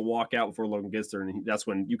 she tries to walk out before Logan gets there, and that's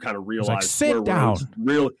when you kind of realize "Sit where down." Rhodes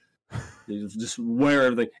really just where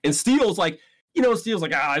everything. And Steele's like, Steele's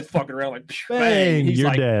like, it's fucking around, like bang. Bang, He's you're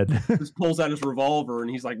like, dead. just pulls out his revolver, and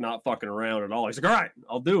he's like not fucking around at all. He's like, all right,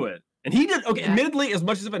 I'll do it. And he did. Okay, Yeah. admittedly, as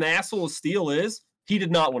much as of an asshole as Steele is, he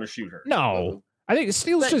did not want to shoot her. No. I think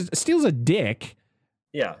Steele's a dick,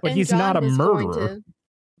 Yeah. but And he's John not a was going murderer.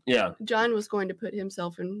 Yeah. John was going to put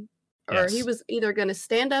himself in, or Yes. he was either going to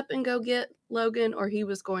stand up and go get Logan, or he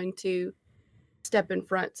was going to step in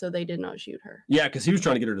front so they did not shoot her. Yeah, because he was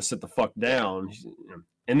trying to get her to sit the fuck down.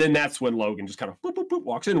 And then that's when Logan just kind of boop, boop, boop,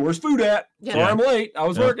 walks in. Where's food at? Yeah. Sorry, I'm late. I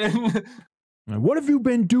was Yeah. working. What have you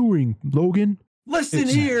been doing, Logan? Listen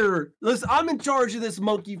It's- here. Listen, I'm in charge of this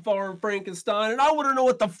monkey farm, Frankenstein, and I want to know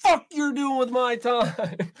what the fuck you're doing with my time.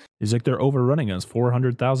 He's like, they're overrunning us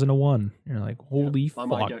 400,000 to 1. You're like, holy I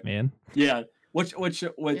might fuck, get- man. Yeah, which Yeah.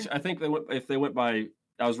 I think if they went by.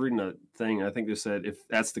 I was reading a thing. I think they said if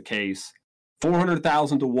that's the case,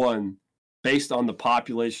 400,000 to 1, based on the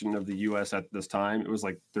population of the U.S. at this time, it was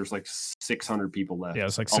like there's like 600 people left. Yeah,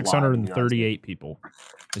 it's like alive in the United 638 people.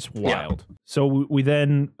 It's Yeah. wild. So we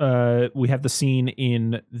then we have the scene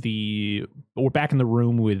we're back in the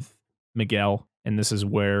room with Miguel, and this is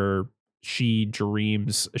where she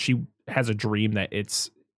has a dream that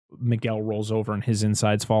Miguel rolls over and his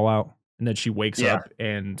insides fall out. And then she wakes Yeah. up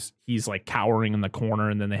and he's like cowering in the corner,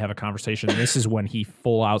 and then they have a conversation. And this is when he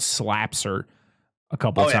full out slaps her a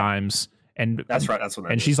couple Oh, yeah. times. And That's right. That's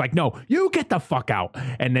when. and she's like, "No, you get the fuck out!"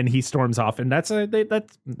 And then he storms off, and that's I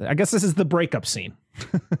guess this is the breakup scene.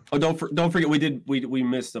 Oh, don't forget, we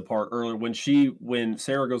missed the part earlier when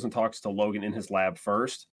Sarah goes and talks to Logan in his lab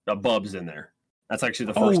first. Bub's in there. That's actually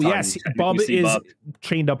the first Oh time. yes, we Bub see is Bub.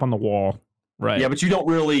 chained up on the wall, right? Yeah, but he doesn't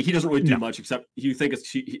really do No. much except you think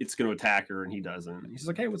it's going to attack her, and he doesn't. He's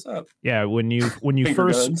like, "Hey, what's up?" Yeah, when you Finger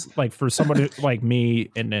first guns. like for somebody like me,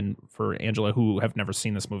 and then for Angela who have never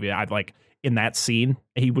seen this movie, I'd like in that scene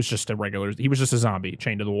he was just a zombie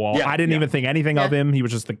chained to the wall. Yeah, I didn't yeah. even think anything of Yeah. him. He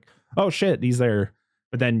was just like, oh shit, he's there.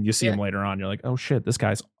 But then you see him Yeah. later on, you're like, oh shit, this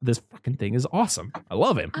fucking thing is awesome. I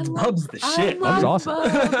love him. I Bub's the shit. Bub's love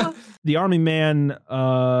awesome. Bub. The army man,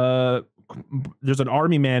 there's an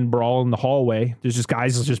army man brawl in the hallway. There's just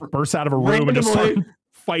guys that just burst out of a room and just start Randomly.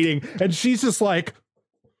 fighting, and she's just like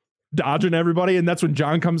dodging everybody. And that's when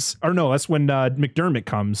John comes, or no, that's when McDermott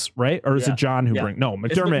comes, right? Or is Yeah. it John who Yeah. brings? No,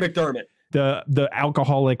 It's McDermott, McDermott. the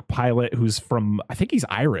alcoholic pilot who's from, I think he's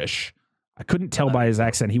Irish. I couldn't tell by his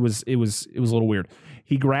accent. It was a little weird.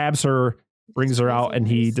 He grabs her, brings her out, and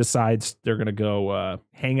he decides they're gonna go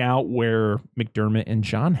hang out where McDermott and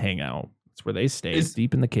John hang out. That's where they stay, Is-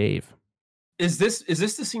 deep in the cave. Is this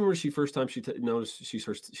the scene where she noticed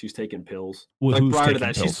she's taking pills? Well, Like who's prior to taking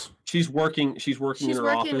that, pills? she's working in She's her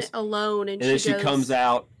working office, alone, and and then she goes, comes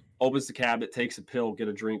out, opens the cabinet, takes a pill, get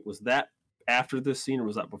a drink. Was that after this scene, or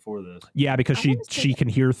was that before this? Yeah, because I she wanna say can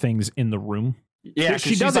hear things in the room. Yeah,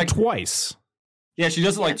 she does like, it twice. Yeah, she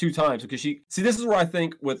does it like Yeah. 2 times because she see. This is where I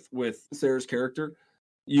think with Sarah's character,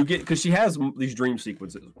 you get because she has these dream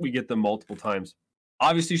sequences. We get them multiple times.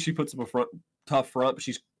 Obviously, she puts up a tough front, but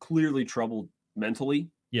she's clearly troubled mentally.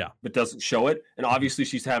 Yeah. But doesn't show it. And obviously,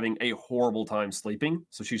 she's having a horrible time sleeping,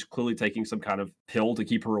 so she's clearly taking some kind of pill to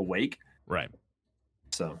keep her awake. Right.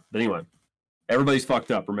 So, but anyway, everybody's fucked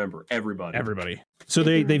up. Remember, everybody. So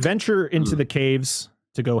they venture into the caves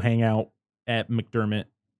to go hang out at McDermott.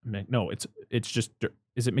 No, it's just,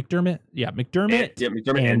 is it McDermott? Yeah, McDermott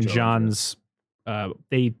McDermott and Jones, John's.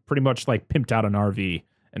 They pretty much like pimped out an RV,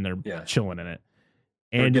 and they're Yeah. chilling in it.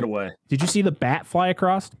 Or And get away. did you see the bat fly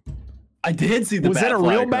across? I did see the Was bat it a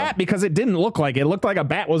fly real across. bat? Because it didn't look like it. It looked like a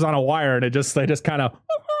bat was on a wire, and they just kind of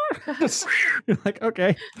you're like,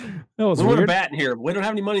 okay, that was We want a weird. bat in here. We don't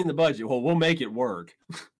have any money in the budget. Well, we'll make it work.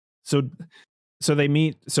 So they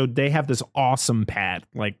meet. So they have this awesome pad.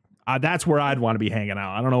 Like that's where I'd want to be hanging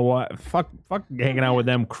out. I don't know what. Fuck hanging out with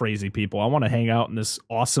them crazy people. I want to hang out in this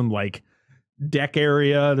awesome like deck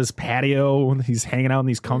area, this patio. He's hanging out in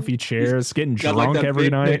these comfy chairs, getting Got drunk like that every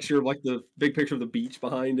big night. picture, like the big picture of the beach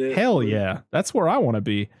behind it. Hell yeah, that's where I want to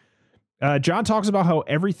be. John talks about how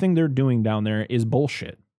everything they're doing down there is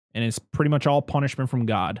bullshit, and it's pretty much all punishment from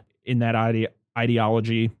God in that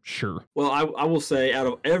ideology. Sure. Well, I will say, out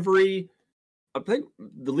of every, I think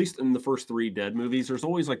at least in the first 3 Dead movies, there's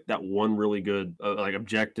always like that one really good, like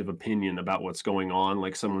objective opinion about what's going on.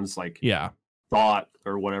 Like someone's like Yeah. thought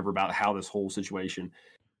or whatever about how this whole situation.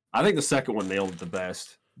 I think the second one nailed it the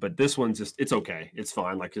best, but this one's just, it's okay. It's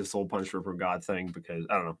fine. Like this whole punishment from God thing, because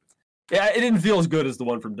I don't know. Yeah, it didn't feel as good as the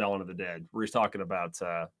one from Dawn of the Dead, where he's talking about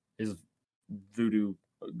his voodoo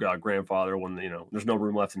grandfather when, there's no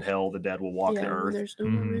room left in hell, the dead will walk the Yeah, earth. there's no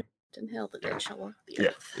more room in hell, the dead shall walk the Yeah,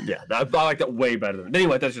 earth. yeah. I like that way better than.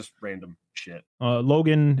 Anyway, that's just random shit.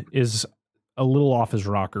 Logan is a little off his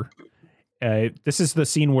rocker. This is the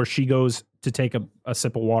scene where she goes to take a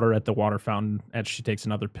sip of water at the water fountain, and she takes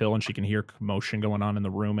another pill, and she can hear commotion going on in the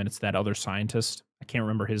room, and it's that other scientist. I can't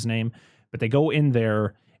remember his name, but they go in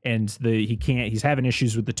there, and he's having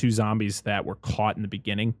issues with the 2 zombies that were caught in the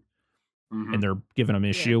beginning, Mhm. and they're giving him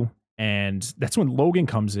issue. And that's when Logan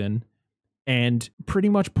comes in and pretty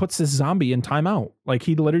much puts this zombie in timeout. Like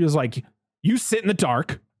he literally is like, you sit in the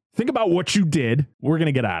dark, think about what you did. We're going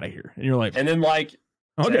to get out of here. And you're like, And then like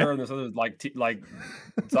okay. Sarah and this other like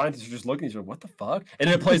scientists are just looking at each other. What the fuck? And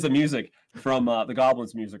then it plays the music from the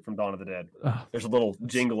Goblins music from Dawn of the Dead. Ugh. There's a little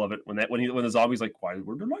jingle of it when the zombie's like, "Why?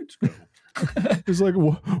 Where'd the lights go?" It's like,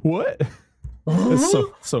 what? It's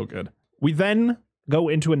so good. We then go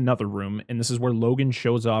into another room, and this is where Logan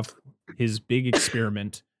shows off his big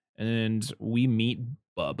experiment, and we meet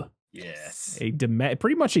Bub. Yes.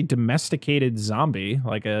 Pretty much a domesticated zombie.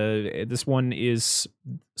 Like this one is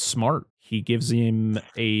smart. He gives him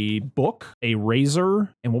a book, a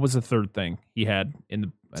razor, and what was the third thing he had in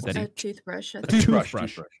the A toothbrush. I a think.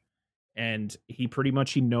 toothbrush. And he pretty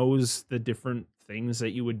much knows the different things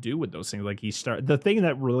that you would do with those things. Like the thing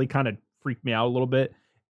that really kind of freaked me out a little bit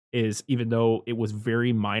is, even though it was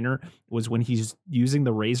very minor, was when he's using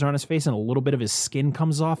the razor on his face and a little bit of his skin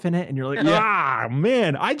comes off in it, and you're like, ah,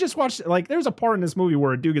 man. I just watched, like, there's a part in this movie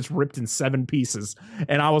where a dude gets ripped in 7 pieces,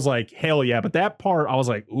 and I was like, hell yeah. But that part, I was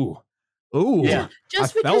like, ooh, Yeah.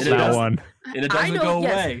 Just I felt because that does- one. And it doesn't go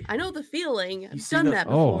away. I know the feeling. You I've see done the- that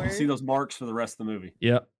Oh. before. You see those marks for the rest of the movie.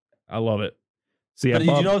 Yep, I love it. So yeah, But did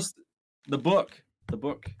you Bub- notice the book? The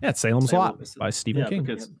book. yeah, it's Salem's Salem- Lot by Stephen King.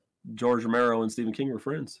 Because George Romero and Stephen King were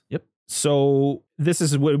friends. Yep. So this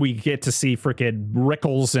is where we get to see frickin'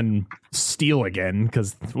 Rickles and Steele again,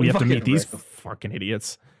 because we have to meet Fucking these Rickles. fucking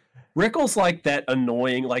idiots. Rickles like that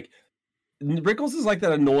annoying, Rickles is like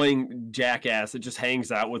that annoying jackass that just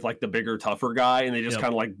hangs out with like the bigger, tougher guy, and they just Yep.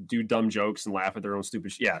 kind of like do dumb jokes and laugh at their own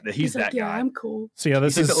stupid shit. Yeah, he's like, that yeah, guy. I'm cool. So yeah,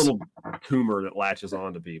 this He's like is that little Coomer that latches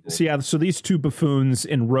on to people. so these 2 buffoons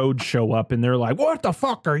in Rhodes show up, and they're like, "What the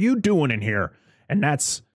fuck are you doing in here?" And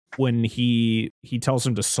that's when he tells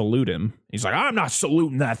him to salute him. He's like, "I'm not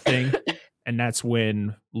saluting that thing." And that's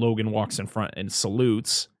when Logan walks in front and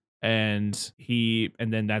salutes, and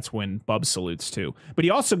then that's when Bub salutes too. But he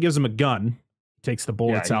also gives him a gun, takes the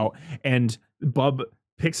bullets out, and Bub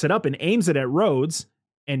picks it up and aims it at Rhodes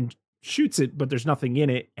and shoots it, but there's nothing in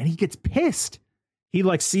it, and he gets pissed. He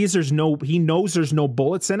like sees he knows there's no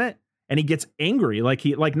bullets in it, and he gets angry. Like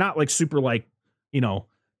he not like super like,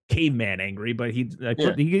 caveman angry, but he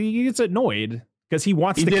gets annoyed because he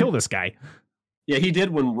wants to kill this guy. Yeah, he did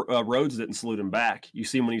when Rhodes didn't salute him back. You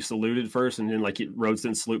see him when he saluted first, and then Rhodes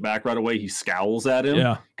didn't salute back right away. He scowls at him.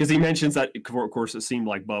 Yeah. Because he mentions that, of course, it seemed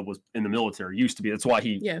like Bub was in the military, used to be. That's why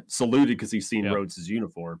he saluted, because he's seen Rhodes'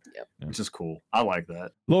 uniform, which is cool. I like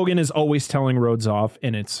that. Logan is always telling Rhodes off,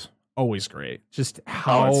 and it's always great. Just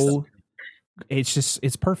how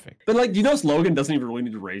it's perfect. But you notice Logan doesn't even really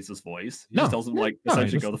need to raise his voice. He just tells him essentially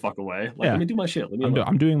just go the fuck away. yeah. Let me do my shit.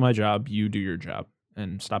 I'm doing my job. You do your job,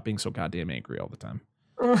 and stop being so goddamn angry all the time.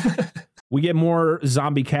 We get more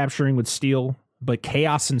zombie capturing with Steele, but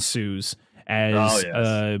chaos ensues as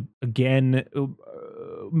again.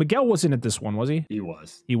 Miguel wasn't at this one, was he? He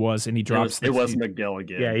was. He was, and he drops. It was Miguel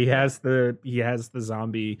again. Yeah, he has the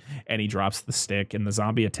zombie, and he drops the stick, and the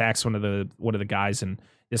zombie attacks one of the guys, and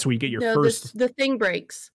this is where you get your first. The thing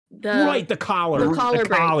breaks. right, the collar. the collar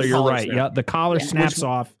breaks. You're Collar right. snap. Yeah, the collar Yeah. snaps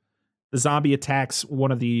off. The zombie attacks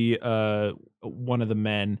one of the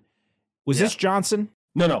men. Was Yeah. this Johnson?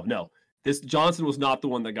 No. This Johnson was not the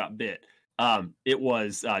one that got bit. It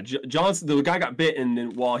was Johnson. The guy got bit, and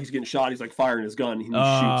then while he's getting shot, he's like firing his gun. And he shoots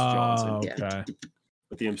Johnson Yeah. Okay.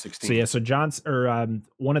 with the M16. So yeah, so Johnson or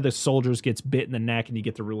one of the soldiers gets bit in the neck, and you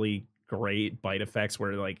get the really great bite effects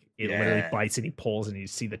where like it literally Yeah. bites and he pulls, and you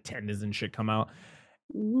see the tendons and shit come out.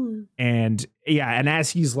 Ooh. And yeah, and as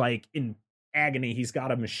he's like in agony, he's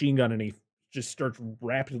got a machine gun and he just starts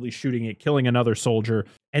rapidly shooting it, killing another soldier.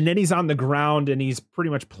 And then he's on the ground and he's pretty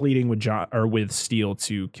much pleading with with Steele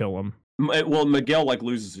to kill him. Well, Miguel like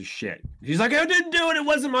loses his shit. He's like, I didn't do it. It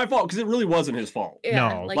wasn't my fault, because it really wasn't his fault. Yeah,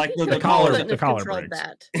 No, like he the couldn't- collar- couldn't the have collar controlled breaks.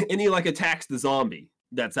 that. And he like attacks the zombie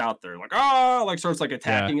that's out there, like like starts like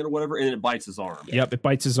attacking it or whatever, and it bites his arm. Yep, it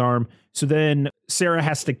bites his arm. So then Sarah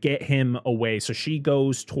has to get him away. So she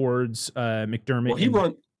goes towards McDermott. Well, he and-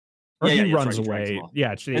 runs. or yeah, he that's runs right, he drags away. him off.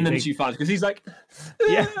 Yeah, And then she finds, because he's like,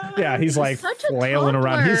 yeah, he's like Such a flailing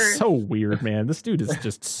around. He's toddler. so weird, man. This dude is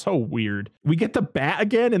just so weird. We get the bat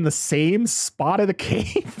again in the same spot of the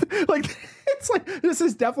cave. Like it's like this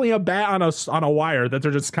is definitely a bat on a wire that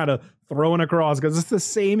they're just kind of throwing across because it's the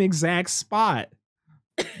same exact spot.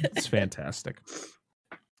 It's fantastic.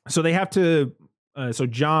 So they have to. So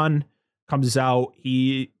John comes out.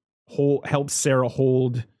 He helps Sarah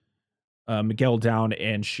hold Miguel down,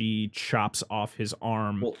 and she chops off his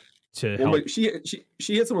arm Well- to well, help. wait,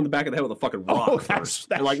 she hits him on the back of the head with a fucking rock. Oh, first.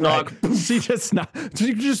 that's And, like right. knock. She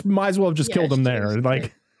just might as well have just Yeah, killed him she there. just Like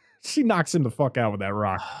did. she knocks him the fuck out with that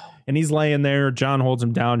rock, and he's laying there. John holds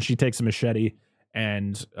him down. She takes a machete,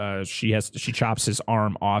 and she chops his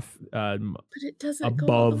arm off But it doesn't go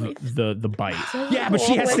all above the way. the bite. Doesn't Yeah, go but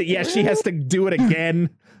she all the has way to. Yeah, she through. has to do it again.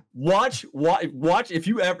 Watch if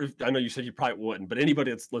you ever, I know you said you probably wouldn't, but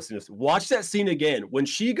anybody that's listening to this, watch that scene again when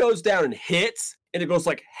she goes down and hits, and it goes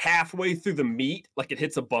like halfway through the meat, like it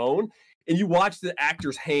hits a bone, and you watch the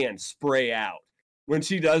actor's hand spray out. When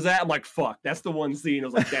she does that, I'm like, fuck, that's the one scene. I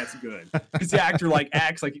was like, that's good. Because the actor like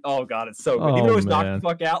acts like, oh god, it's so good. Even though Oh, it's knocked man. the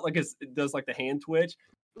fuck out, like it does like the hand twitch.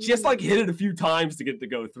 She has to like hit it a few times to get it to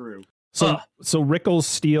go through. So Ugh. so Rickles,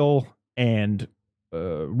 Steele, and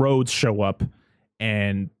Rhodes show up,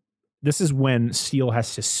 and this is when Steele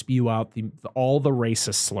has to spew out all the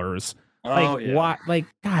racist slurs. Like Oh yeah. what? Like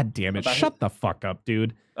god damn it! About Shut the fuck up,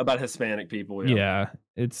 dude. About Hispanic people. Yeah,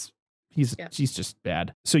 he's Yeah. just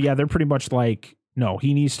bad. So yeah, they're pretty much like, no,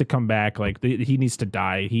 he needs to come back. Like he needs to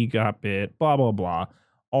die. He got bit. Blah blah blah.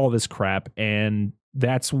 All this crap, and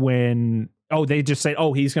that's when they just say,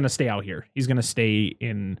 he's gonna stay out here. He's gonna stay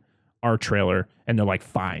in our trailer, and they're like,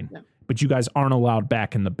 fine, Yeah. but you guys aren't allowed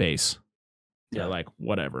back in the base. They're Yeah. like,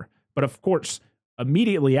 whatever. But of course,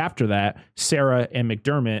 immediately after that, Sarah and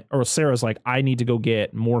McDermott, or Sarah's like, I need to go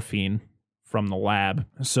get morphine from the lab.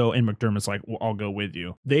 So, and McDermott's like, well, I'll go with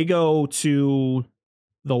you. They go to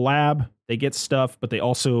the lab, they get stuff, but they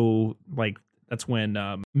also like, that's when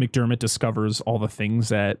McDermott discovers all the things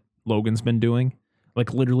that Logan's been doing.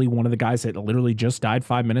 Like literally one of the guys that literally just died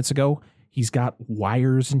 5 minutes ago, he's got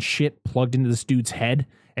wires and shit plugged into this dude's head,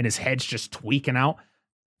 and his head's just tweaking out.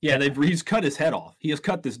 Yeah, he's cut his head off. He has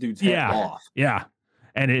cut this dude's head off. Yeah.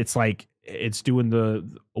 And it's like, it's doing the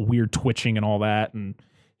weird twitching and all that. And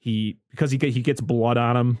because he gets blood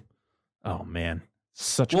on him. Oh man,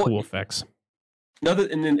 such Well, cool effects.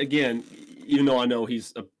 And then again, even though I know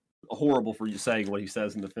he's horrible for you saying what he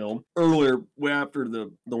says in the film, earlier, way after the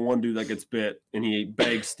one dude that gets bit and he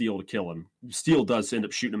begs Steele to kill him, Steele does end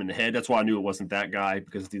up shooting him in the head. That's why I knew it wasn't that guy,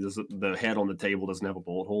 because the head on the table doesn't have a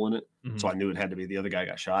bullet hole in it. Mhm. So I knew it had to be the other guy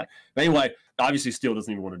got shot. But anyway, obviously Steele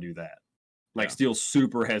doesn't even want to do that. Like Yeah. Steele's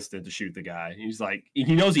super hesitant to shoot the guy. He's like, he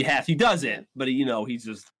knows he doesn't, but he's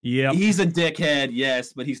just, Yep. he's a dickhead,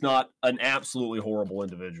 yes, but he's not an absolutely horrible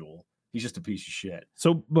individual. He's just a piece of shit.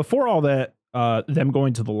 So before all that, them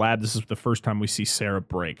going to the lab, this is the first time we see Sarah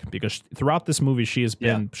break, because throughout this movie she's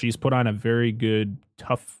put on a very good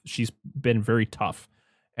she's been very tough,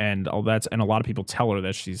 and all that's, and a lot of people tell her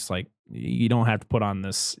that she's like, you don't have to put on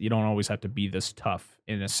this, you don't always have to be this tough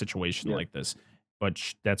in a situation Yeah. like this, but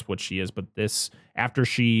that's what she is. But this, after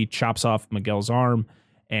she chops off Miguel's arm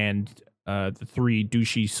and the three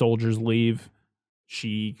douchey soldiers leave,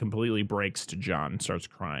 she completely breaks to John and starts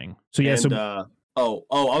crying. So yeah, And,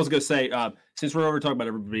 I was gonna say, since we're over talking about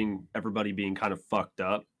everybody being kind of fucked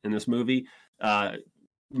up in this movie,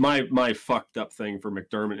 my fucked up thing for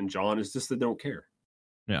McDermott and John is just that they don't care.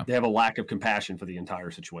 Yeah. They have a lack of compassion for the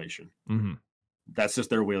entire situation. mm-hmm. That's just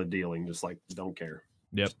their way of dealing. Just like, don't care.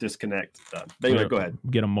 Yep. Just disconnect. But anyway, go ahead.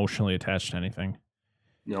 Get emotionally attached to anything.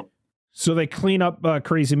 Yep. So they clean up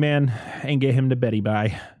Crazy Man and get him to Betty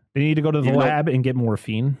Bye. They need to go to the lab and get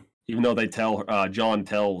morphine. Even though they tell John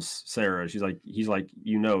tells Sarah, he's like, he's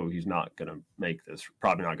not gonna make this.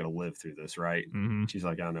 Probably not gonna live through this, right? Mm-hmm. She's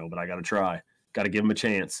like, I know, but I gotta try. Got to give him a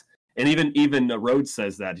chance. And even Rhodes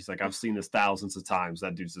says that. He's like, I've seen this thousands of times.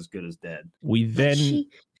 That dude's as good as dead. We then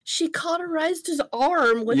she cauterized his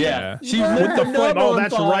arm with she lit the flame. Oh,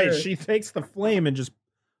 that's right. She takes the flame and just.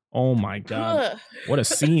 Oh my God. What a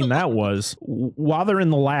scene that was. While they're in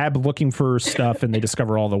the lab looking for stuff and they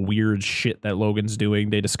discover all the weird shit that Logan's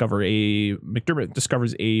doing, McDermott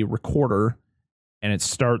discovers a recorder and it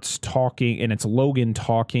starts talking, and it's Logan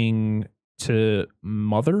talking to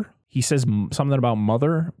Mother. He says something about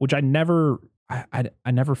Mother, which I never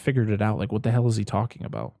figured it out. Like, what the hell is he talking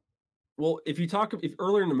about? Well, if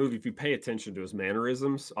earlier in the movie, if you pay attention to his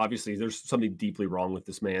mannerisms, obviously there's something deeply wrong with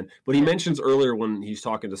this man. But he mentions earlier when he's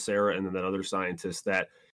talking to Sarah and then that other scientist that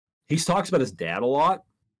he talks about his dad a lot.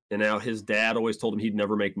 And now his dad always told him he'd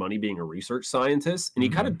never make money being a research scientist. And he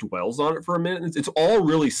kind of dwells on it for a minute. It's all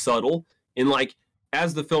really subtle. And like,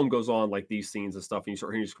 as the film goes on, like these scenes and stuff, and you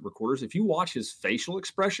start hearing his recorders, if you watch his facial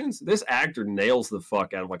expressions, this actor nails the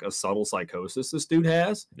fuck out of like a subtle psychosis this dude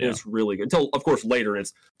has. Yeah. And it's really good. Until, of course, later,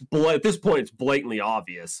 at this point, it's blatantly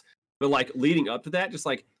obvious. But like leading up to that, just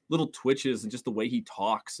like little twitches and just the way he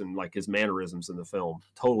talks and like his mannerisms in the film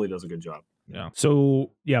totally does a good job. Yeah.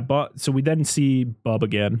 So, so we then see Bub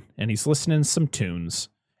again, and he's listening to some tunes,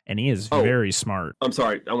 and he is very smart. I'm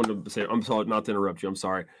sorry. I wanted to say, I'm sorry not to interrupt you. I'm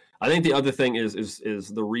sorry. I think the other thing is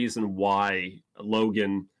the reason why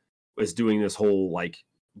Logan is doing this whole, like,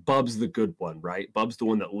 Bub's the good one, right? Bub's the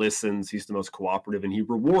one that listens. He's the most cooperative, and he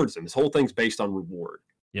rewards him. His whole thing's based on reward.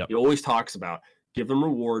 Yep. He always talks about give them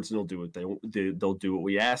rewards, and they'll do what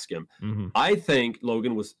we ask him. Mm-hmm. I think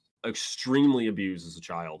Logan was extremely abused as a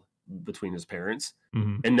child between his parents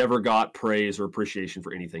and never got praise or appreciation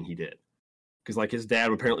for anything he did. Because like his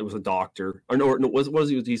dad apparently was a doctor, or no,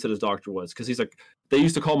 he said his doctor was, because he's like, they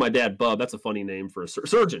used to call my dad Bub. That's a funny name for a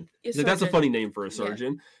surgeon. He's like, that's a funny name for a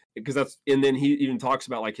surgeon, because and then he even talks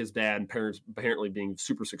about like his dad and parents apparently being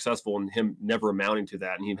super successful and him never amounting to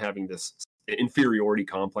that, and him having this inferiority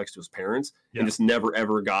complex to his parents, and just never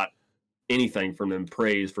ever got anything from them,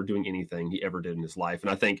 praise for doing anything he ever did in his life.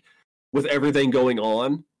 And I think with everything going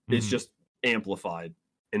on, it's just amplified.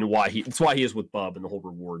 And it's why he is with Bub and the whole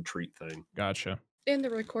reward treat thing. Gotcha. And the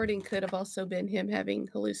recording could have also been him having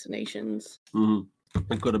hallucinations.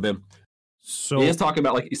 It could have been. So he is talking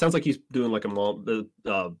about, like, it sounds like he's doing like a mom,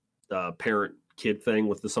 the parent kid thing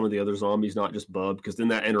with some of the other zombies, not just Bub. Because in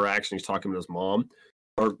that interaction, he's talking to his mom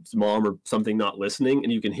or something not listening,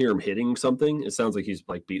 and you can hear him hitting something. It sounds like he's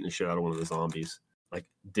like beating the shit out of one of the zombies, like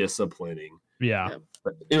disciplining. Yeah.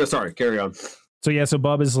 But anyway, sorry, carry on. So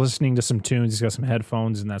Bub is listening to some tunes. He's got some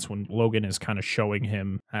headphones, and that's when Logan is kind of showing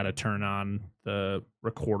him how to turn on the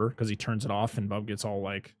recorder, because he turns it off, and Bub gets all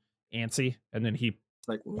like antsy, and then he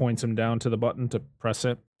points him down to the button to press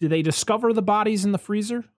it. Do they discover the bodies in the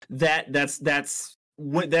freezer? That's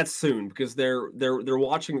soon, because they're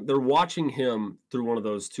watching him through one of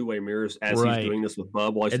those two-way mirrors as he's doing this with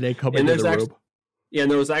Bub. And they come into the room. Yeah, and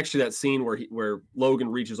there was actually that scene where Logan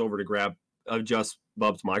reaches over to grab adjust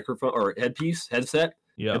Bub's microphone or headset.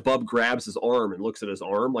 Yeah. And Bub grabs his arm and looks at his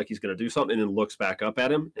arm like he's going to do something, and then looks back up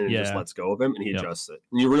at him and just lets go of him, and he adjusts it.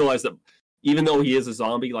 And you realize that even though he is a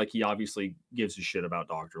zombie, like, he obviously gives a shit about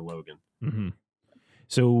Dr. Logan. Mm-hmm.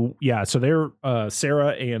 So they're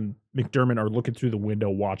Sarah and McDermott are looking through the window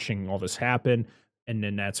watching all this happen. And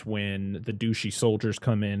then that's when the douchey soldiers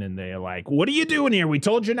come in, and they're like, "What are you doing here? We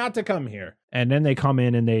told you not to come here." And then they come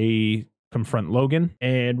in and they confront Logan,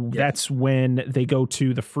 and that's when they go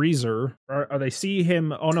to the freezer, or they see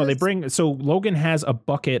him. Oh no, so Logan has a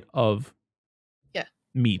bucket of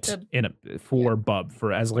meat in it for Bub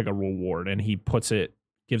as like a reward, and he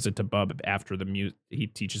gives it to Bub after he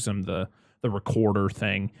teaches him the recorder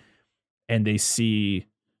thing, and they see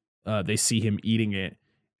him eating it.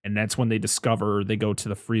 And that's when they go to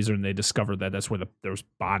the freezer, and they discover that that's where there's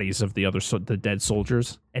bodies of the dead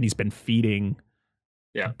soldiers, and he's been feeding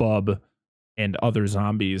Bub and other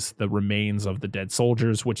zombies the remains of the dead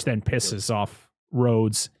soldiers, which then pisses off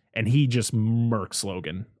Rhodes, and he just murks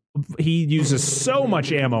Logan. He uses so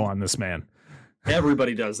much ammo on this man.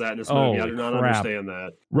 Everybody does that in this movie. I do not understand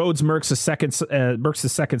that. Rhodes murks the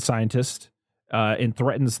second scientist and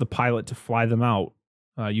threatens the pilot to fly them out,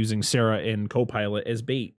 using Sarah and co-pilot as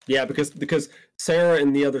bait. Yeah, because Sarah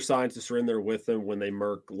and the other scientists are in there with them when they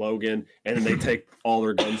murk Logan, and then they take all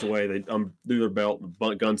their guns away. They do their belt,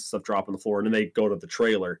 guns and stuff drop on the floor, and then they go to the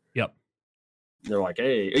trailer. Yep. And they're like,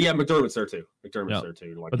 "Hey, yeah, McDermott's there too. There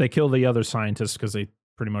too." Like, but they kill the other scientists because they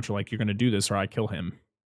pretty much like, you're going to do this or I kill him.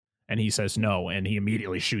 And he says no, and he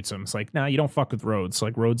immediately shoots him. It's like, nah, you don't fuck with Rhodes.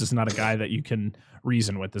 Like, Rhodes is not a guy that you can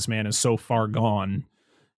reason with. This man is so far gone.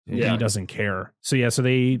 Yeah. He doesn't care. So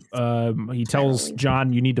they he tells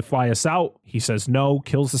John, you need to fly us out. He says no,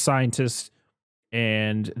 kills the scientist,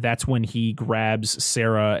 and that's when he grabs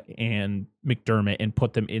Sarah and McDermott and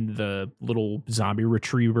put them in the little zombie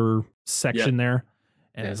retriever section there.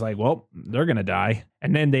 And it's like, well, they're gonna die.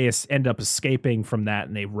 And then they end up escaping from that,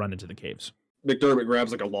 and they run into the caves. McDermott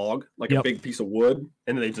grabs like a log, like a big piece of wood,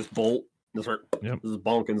 and then they just bolt and start just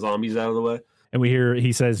bonking zombies out of the way. And we hear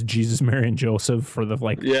he says Jesus, Mary, and Joseph for the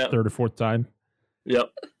third or fourth time. Yep.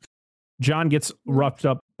 John gets roughed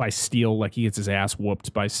up by Steele, like he gets his ass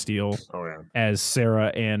whooped by Steele. Oh yeah. As Sarah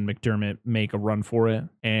and McDermott make a run for it,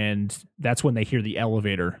 and that's when they hear the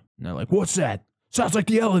elevator. And they're like, "What's that? Sounds like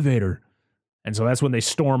the elevator." And so that's when they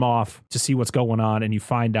storm off to see what's going on, and you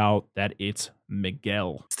find out that it's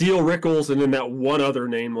Miguel. Steele, Rickles, and then that one other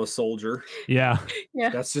nameless soldier. Yeah.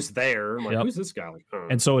 That's just there. I'm like, who's this guy? Like,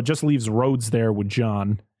 And so it just leaves Rhodes there with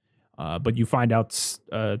John, but you find out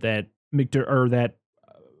that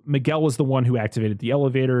Miguel was the one who activated the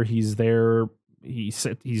elevator. He's there.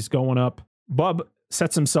 He's going up. Bub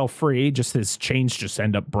sets himself free. Just his chains just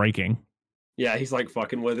end up breaking. Yeah, he's like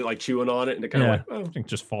fucking with it, like chewing on it, and it kind of I think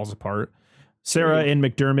just falls apart. Sarah and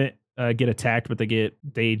McDermott get attacked, but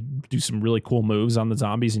they do some really cool moves on the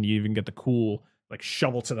zombies, and you even get the cool like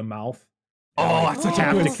shovel to the mouth. Oh, it's like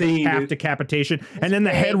half decapitation, and then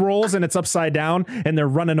the head rolls and it's upside down, and they're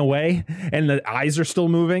running away, and the eyes are still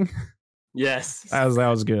moving. Yes, that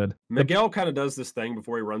was good. Miguel kind of does this thing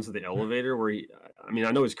before he runs to the elevator, where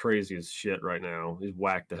I know he's crazy as shit right now. He's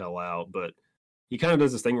whacked the hell out, but he kind of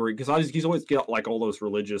does this thing where he's always got like all those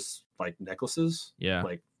religious like necklaces,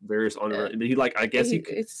 like various he like I guess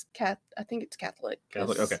it's I think it's Catholic.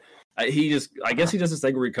 Okay, I guess he does this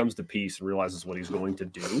thing where he comes to peace and realizes what he's going to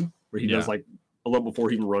do, where he does like a little before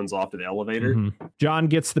he even runs off to the elevator. Mm-hmm. John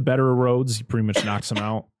gets the better of Rhodes. He pretty much knocks him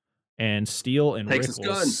out. And Steele and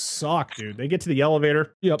Rickles suck, dude. They get to the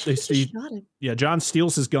elevator. Yep, they see. Yeah, John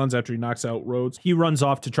steals his guns after he knocks out Rhodes. He runs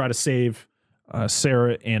off to try to save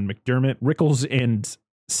Sarah and McDermott. Rickles and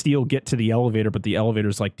Steele get to the elevator, but the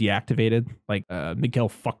elevator's like deactivated. Like Miguel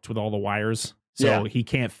fucked with all the wires, so he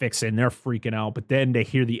can't fix it. And they're freaking out. But then they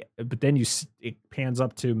hear it pans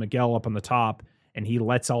up to Miguel up on the top, and he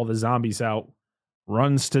lets all the zombies out,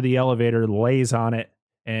 runs to the elevator, lays on it,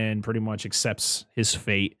 and pretty much accepts his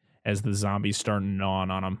fate as the zombies start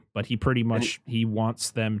gnawing on him. But he pretty much he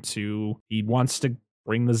wants to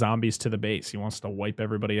bring the zombies to the base. He wants to wipe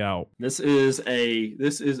everybody out. This is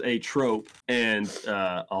a trope and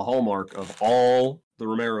a hallmark of all the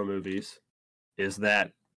Romero movies, is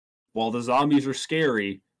that while the zombies are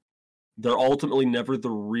scary, they're ultimately never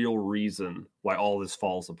the real reason why all this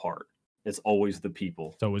falls apart. It's always the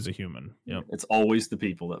people. It's always a human. Yeah. It's always the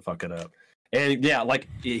people that fuck it up. And yeah, like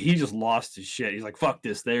he just lost his shit. He's like, fuck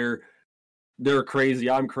this. They're crazy.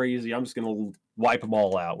 I'm crazy. I'm just going to wipe them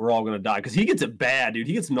all out. We're all going to die. Because he gets it bad, dude.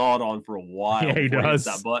 He gets gnawed on for a while. Yeah, he does.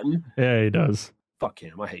 That button. Yeah, he does. Fuck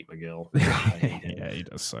him. I hate Miguel. I hate him. Yeah, he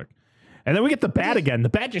does suck. And then we get the bat again. The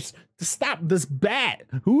bat just stop this bat.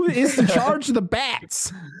 Who is in charge of the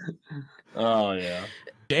bats? Oh, yeah.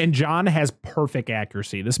 And John has perfect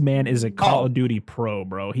accuracy. This man is a Call of Duty pro,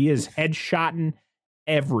 bro. He is headshotting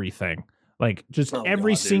everything. Like, just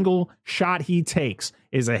every single shot he takes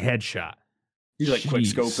is a headshot. He's like quick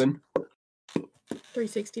scoping.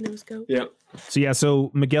 360 no scope. Yeah. So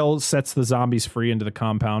Miguel sets the zombies free into the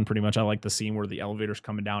compound. Pretty much, I like the scene where the elevator's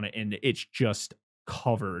coming down and it's just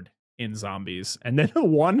covered in zombies. And then I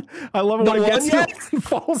love it when it gets and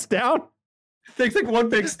falls down. Takes like one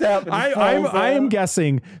big step. I am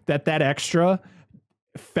guessing that extra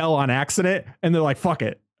fell on accident, and they're like, "Fuck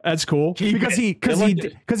it, that's cool." He just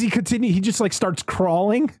like starts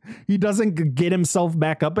crawling. He doesn't get himself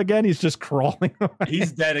back up again. He's just crawling.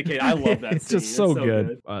 He's dedicated. I love that. It's scene. Just so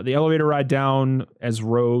good. The elevator ride down as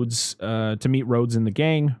Rhodes to meet Rhodes and the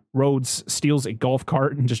gang. Rhodes steals a golf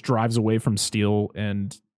cart and just drives away from Steele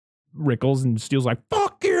and Rickles, and Steele's like,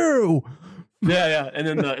 "Fuck you." Yeah, and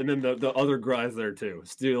then the other guys there too.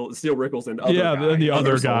 Steele, Rickles, and the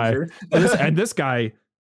other guy. And this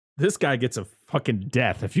guy gets a fucking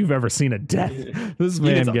death. If you've ever seen a death, this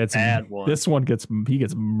man gets one. This one gets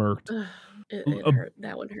murked. It hurt.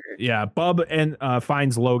 That one hurt. Yeah, Bub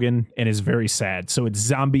finds Logan and is very sad. So it's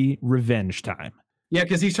zombie revenge time. Yeah,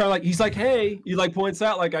 because he's trying he's like, hey, he like points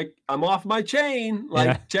out like I'm off my chain.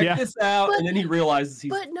 Like check this out, and then he realizes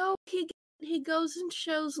he's. But no, he goes and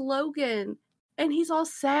shows Logan. And he's all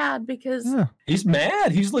sad because he's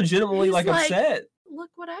mad. He's legitimately like upset. look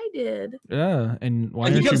what I did. Yeah, and why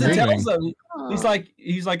And he aren't you comes and tells moving? them,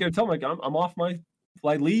 he's Oh, like, gonna tell him, like, I'm off my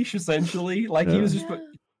leash, essentially. Like, he Yeah. was just, yeah.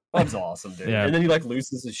 Bub's awesome, dude. Yeah. And then he like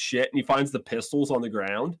loses his shit and he finds the pistols on the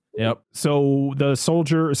ground. Yep. So the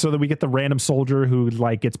soldier, so that we get the random soldier who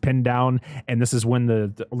like gets pinned down, and this is when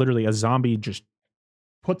the literally a zombie just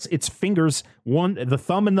puts its fingers, the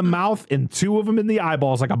thumb in the mouth and two of them in the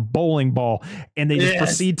eyeballs like a bowling ball, and they just Yes.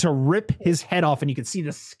 proceed to rip his head off, and you can see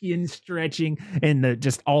the skin stretching and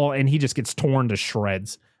and he just gets torn to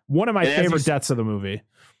shreds. One of my And as favorite he's- deaths of the movie.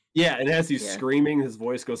 Yeah, and as he's Yeah. screaming, his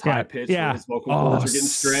voice goes Yeah, high pitched. yeah. His vocal cords are getting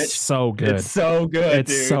stretched. So good. It's so good,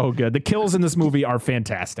 It's dude. so good. The kills in this movie are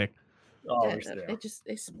fantastic. Oh, Yeah, yeah.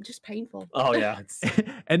 it's just painful. Oh, yeah. It's,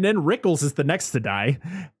 And then Rickles is the next to die.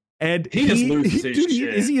 And He just loses his dude,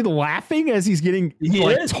 shit. is he laughing as he's getting He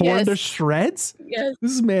like is. torn to Yes. shreds? Yes.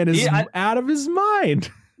 This man is Yeah, out of his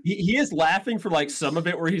mind. he is laughing for like some of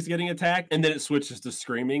it where he's getting attacked, and then it switches to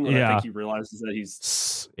screaming when I Yeah. think he realizes that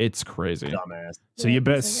he's It's crazy. dumbass. So you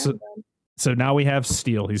bet. he's like, So now we have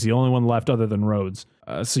Steele. He's the only one left other than Rhodes.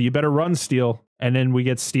 So you better run, Steele. And then we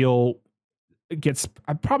get Steele gets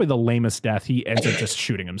probably the lamest death. He ends up just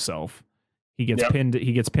shooting himself. He gets Yep. pinned.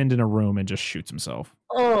 He gets pinned in a room and just shoots himself.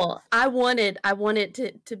 Oh, I wanted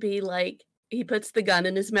to be like he puts the gun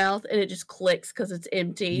in his mouth and it just clicks because it's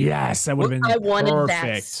empty. Yes, that would have been I wanted that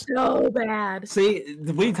perfect. so bad. See,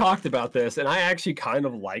 we talked about this, and I actually kind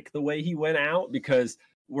of like the way he went out because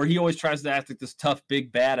where he always tries to act like this tough,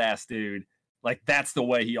 big, badass dude, like that's the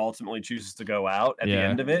way he ultimately chooses to go out at the Yeah.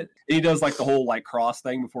 end of it. And he does like the whole like cross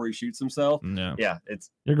thing before he shoots himself. Yeah, Yeah,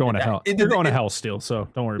 it's you're going to Yeah, hell. it- You're going to it- hell, Steele. So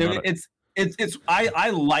don't worry about it. it's I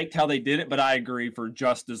liked how they did it, but I agree for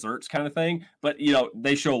just desserts kind of thing. But you know,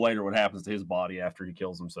 they show later what happens to his body after he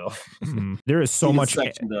kills himself. Mhm. There is so He much. gets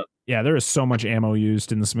sectioned up. Yeah, there is so much ammo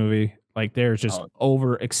used in this movie. Like there's just Oh.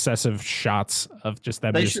 over excessive shots of just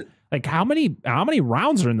them. They Just, should, like how many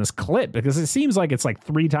rounds are in this clip? Because it seems like it's like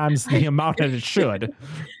 3 times the amount that it should.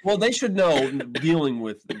 well, they should know dealing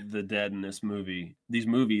with the dead in this movie, these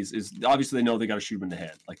movies is obviously they know they got to shoot them in the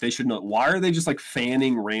head. Like they should know. Why are they just like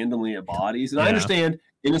fanning randomly at bodies? And I Yeah. understand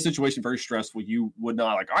in a situation very stressful, you would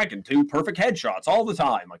not like I can do perfect headshots all the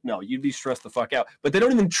time. Like no, you'd be stressed the fuck out. But they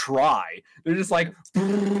don't even try. They're just like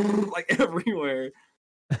everywhere.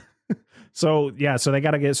 So yeah, so they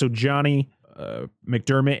got to get Johnny,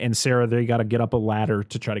 McDermott, and Sarah. They got to get up a ladder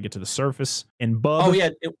to try to get to the surface. And Bub, Oh yeah.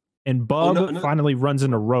 and Bub no, another- finally runs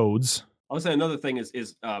into Rhodes. I would say another thing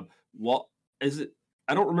is what is it?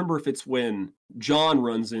 I don't remember if it's when John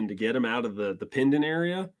runs in to get him out of the pendant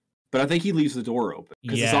area, but I think he leaves the door open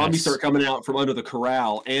because the zombies Yes. start coming out from under the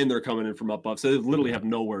corral and they're coming in from up above, so they literally have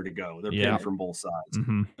nowhere to go. They're Yeah. pinned from both sides.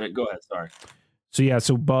 Mhm. But go ahead, sorry. So yeah,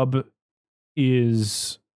 so Bub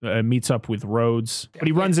is meets up with Rhodes, but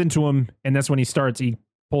he Yeah. runs into him, and that's when he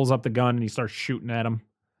pulls up the gun and he starts shooting at him,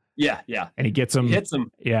 Yeah, and he gets he him. hits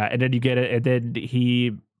him. Yeah, and then you get it, and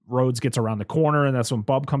then Rhodes gets around the corner, and that's when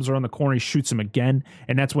Bub comes around the corner. He shoots him again,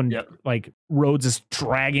 and that's when Yep. like Rhodes is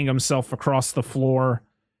dragging himself across the floor.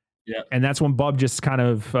 Yep. And that's when Bub just kind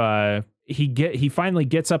of he finally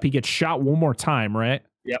gets up. He gets shot one more time, right?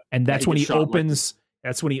 Yep. And that's he when gets he shot, like, opens.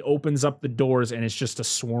 That's when he opens up the doors, and it's just a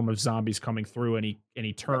swarm of zombies coming through, and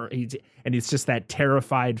it's just that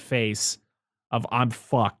terrified face of I'm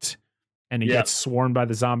fucked, and he Yep. gets swarmed by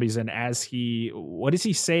the zombies. And what does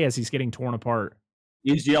he say as he's getting torn apart?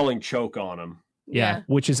 He's yelling choke on him. Yeah,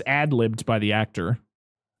 which is ad libbed by the actor.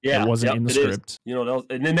 Yeah, It wasn't yep, in the it is. script. You know,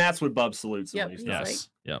 and then that's when Bub salutes him. Yep, when he's he's done. like- Yes.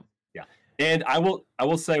 Yep. And I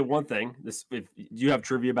will say one thing. This, if do you have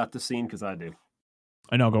trivia about this scene, because I do.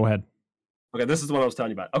 I know. Go ahead. Okay, this is what I was telling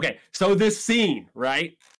you about. Okay, so this scene,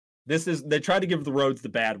 right? They tried to give the Rhodes the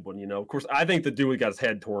bad one, you know. Of course, I think the dude who got his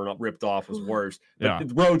head torn up, ripped off, was worse. But Yeah.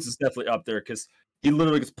 Rhodes is definitely up there because he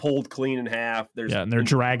literally gets pulled clean in half. There's Yeah, and they're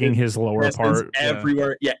dragging his lower intestines part. Yeah.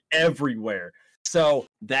 everywhere. Yeah, everywhere. So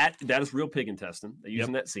that is real pig intestine they use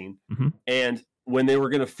in that scene. Mhm. And when they were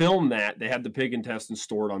going to film that, they had the pig intestine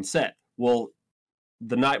stored on set. Well,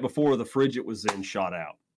 the night before, the fridge it was in shot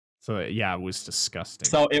out. So yeah, it was disgusting.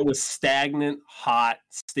 So it was stagnant, hot,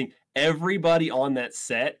 stink. Everybody on that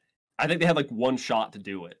set, I think they had like one shot to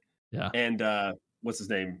do it. Yeah. And what's his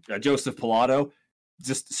name? Joseph Pilato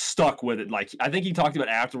just stuck with it. Like I think he talked about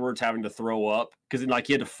afterwards having to throw up because like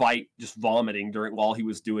he had to fight just vomiting while he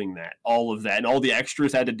was doing that. All of that, and all the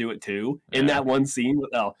extras had to do it too in Yeah. that one scene.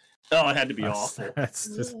 Oh, it had to be that's, awful.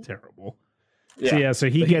 That's just Yeah. terrible. Yeah. So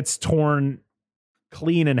he But gets torn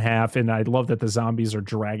clean in half, and I love that the zombies are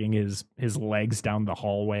dragging his legs down the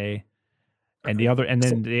hallway. And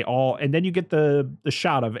then you get the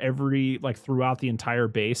shot of every like throughout the entire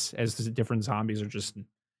base as the different zombies are just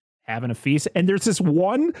having a feast. And there's this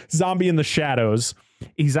one zombie in the shadows.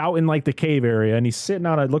 He's out in like the cave area and he's sitting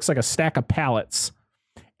on it looks like a stack of pallets.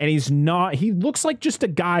 And he looks like just a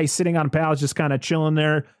guy sitting on pallets, just kind of chilling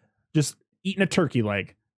there, just eating a turkey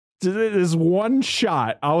leg. This one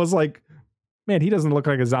shot, I was like, man, he doesn't look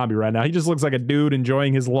like a zombie right now. He just looks like a dude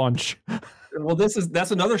enjoying his lunch. Well, that's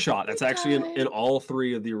another shot. That's actually in all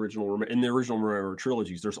three of the original Romero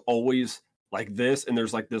trilogies. There's always like this, and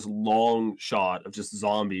there's like this long shot of just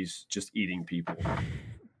zombies just eating people.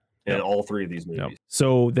 In all three of these movies. Yep.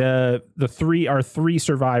 So the three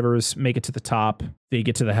survivors make it to the top. They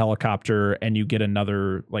get to the helicopter, and you get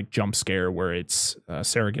another like jump scare where it's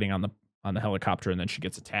Sarah getting on the helicopter, and then she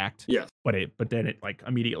gets attacked. Yes. But then it like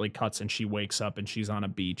immediately cuts, and she wakes up, and she's on a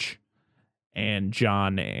beach, and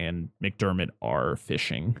John and McDermott are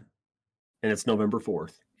fishing. And it's November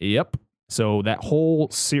 4th. Yep. So that whole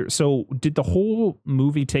so did the whole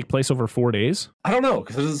movie take place over 4 days? I don't know,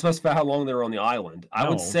 because it doesn't specify how long they were on the island. I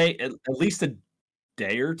would say at least a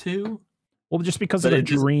day or two. Well, just because of the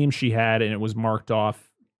dream she had, and it was marked off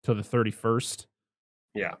to the 31st.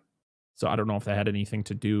 Yeah. So I don't know if that had anything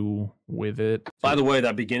to do with it. By the way,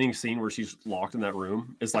 that beginning scene where she's locked in that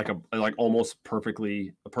room is like almost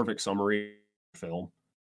a perfect summary film.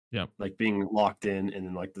 Yeah, like being locked in and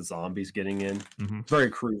then like the zombies getting in. Mm-hmm. Very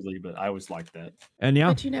crudely, but I always like that. And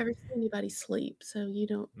but you never see anybody sleep, so you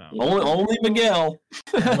don't. No. Only Miguel.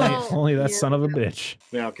 only that son of a bitch.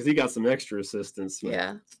 Yeah, because he got some extra assistance.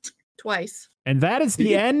 Yeah, twice. And that is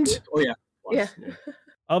the end. Oh yeah, yeah.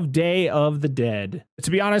 Of Day of the Dead.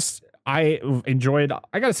 To be honest, I enjoyed.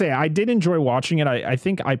 I gotta say, I did enjoy watching it. I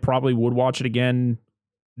think I probably would watch it again.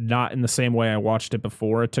 Not in the same way I watched it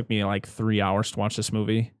before. It took me like 3 hours to watch this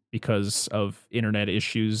movie because of internet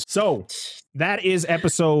issues. So that is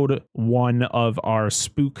episode 1 of our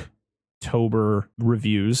Spooktober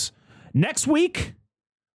reviews. Next week,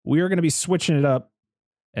 we are going to be switching it up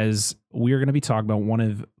as we are going to be talking about one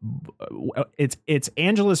of it's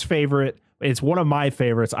Angela's favorite. It's one of my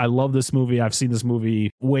favorites. I love this movie. I've seen this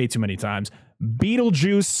movie way too many times.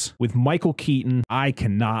 Beetlejuice with Michael Keaton. I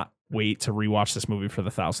cannot wait to rewatch this movie for the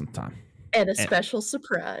 1,000th time. And a special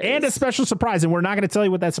surprise. And a special surprise. And we're not going to tell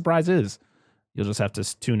you what that surprise is. You'll just have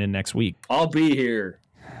to tune in next week. I'll be here.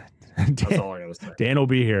 That's all I got to say. Dan will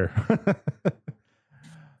be here.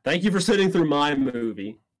 Thank you for sitting through my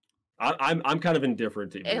movie. I'm kind of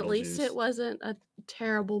indifferent to At least it wasn't a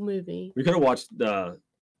terrible movie. We could have watched the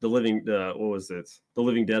Living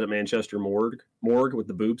Dead at Manchester Morgue with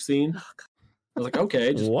the boob scene. I was like,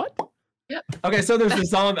 okay. What? Yep. Okay, so there's this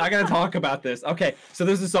zombie. I gotta talk about this. Okay, so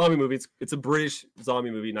there's a zombie movie. It's a British zombie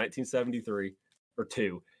movie, 1973 or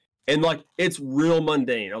 2, and like it's real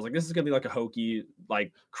mundane. I was like, this is gonna be like a hokey,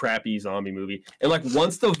 like crappy zombie movie. And like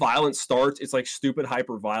once the violence starts, it's like stupid,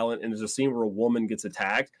 hyper violent. And there's a scene where a woman gets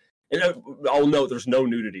attacked. And I'll note there's no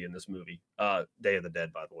nudity in this movie. Day of the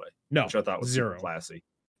Dead, by the way. No, which I thought was zero. Super classy.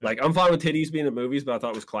 Like, I'm fine with titties being in movies, but I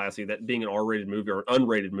thought it was classy that being an R-rated movie or an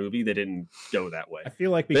unrated movie, they didn't go that way. I feel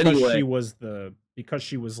like because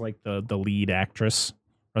she was like the lead actress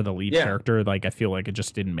or the lead character, like I feel like it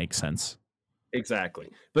just didn't make sense. Exactly.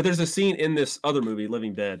 But there's a scene in this other movie,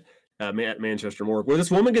 Living Dead, at Manchester Morgue, where this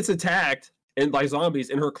woman gets attacked and by zombies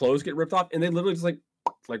and her clothes get ripped off, and they literally just like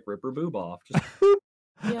rip her boob off. Just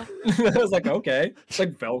yeah. I was like, okay. It's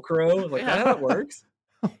like Velcro. I was like, that's how it works.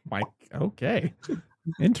 Oh my, okay.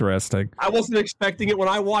 Interesting. I wasn't expecting it when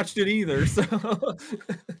I watched it either. So,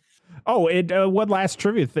 one last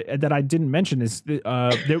trivia that I didn't mention is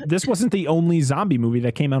this wasn't the only zombie movie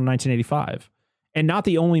that came out in 1985, and not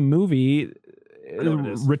the only movie.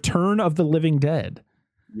 Return of the Living Dead.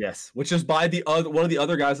 Yes, which is by one of the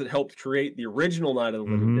other guys that helped create the original Night of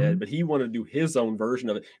the Living Dead, but he wanted to do his own version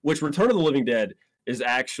of it. Which Return of the Living Dead is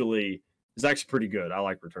actually pretty good. I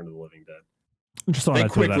like Return of the Living Dead. They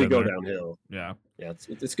quickly go downhill. Yeah.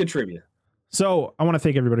 It's good trivia. So I want to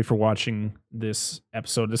thank everybody for watching this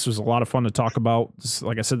episode. This was a lot of fun to talk about.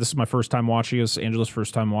 Like I said, this is my first time watching this. Angela's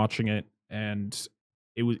first time watching it, and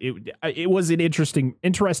it was an interesting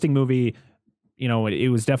movie. You know, it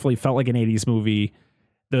was definitely felt like an 80s movie.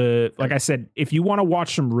 Like I said, if you want to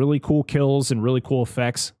watch some really cool kills and really cool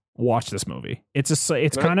effects, watch this movie.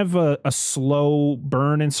 It's kind of a slow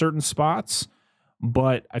burn in certain spots,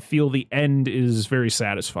 but I feel the end is very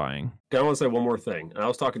satisfying. I want to say one more thing. And I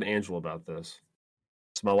was talking to Angela about this.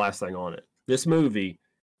 It's my last thing on it. This movie,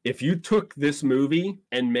 if you took this movie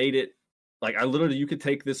and made it, like you could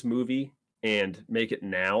take this movie and make it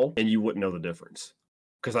now and you wouldn't know the difference.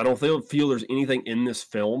 Because I don't feel there's anything in this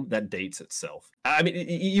film that dates itself. I mean,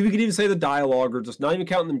 you could even say the dialogue or just not even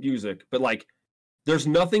counting the music, but like there's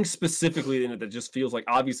nothing specifically in it that just feels like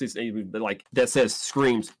obviously it's 80s, but like that says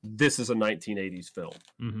screams this is a 1980s film.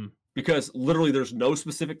 Mm-hmm. Because literally there's no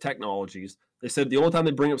specific technologies. They said the only time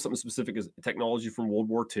they bring up something specific is technology from World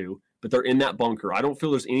War II, but they're in that bunker. I don't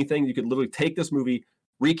feel there's anything you could literally take this movie,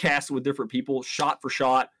 recast it with different people, shot for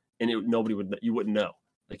shot, and you wouldn't know.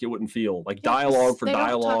 Like it wouldn't feel like dialogue for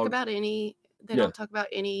dialogue. Don't talk about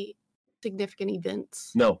any significant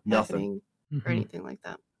events. No, nothing. Or anything like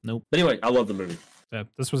that. Nope. But anyway, I love the movie. Yeah,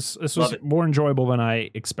 this was more enjoyable than I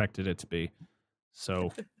expected it to be.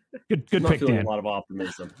 So good pick, Dan. A lot of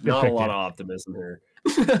optimism. Good pick, lot Dan. of optimism here.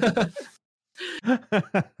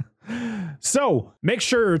 So make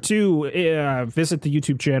sure to visit the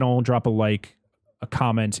YouTube channel, drop a like, a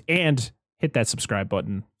comment, and hit that subscribe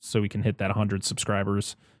button so we can hit that 100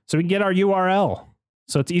 subscribers so we can get our URL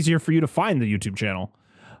so it's easier for you to find the YouTube channel.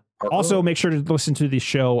 Also, make sure to listen to the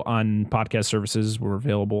show on podcast services. We're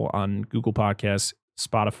available on Google Podcasts,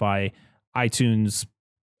 Spotify, iTunes,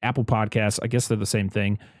 Apple Podcasts. I guess they're the same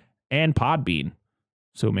thing, and Podbean.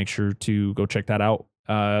 So make sure to go check that out.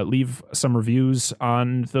 Leave some reviews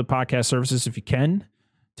on the podcast services if you can.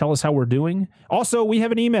 Tell us how we're doing. Also, we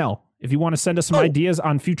have an email. If you want to send us some ideas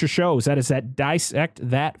on future shows, that is at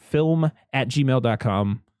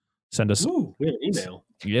dissectthatfilm@gmail.com. Send us. Ooh, we have an email.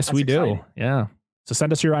 Yes, That's we do. exciting. Yeah. So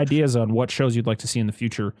send us your ideas on what shows you'd like to see in the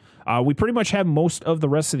future. We pretty much have most of the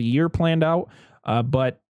rest of the year planned out,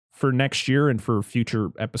 but for next year and for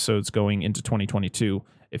future episodes going into 2022,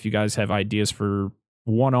 if you guys have ideas for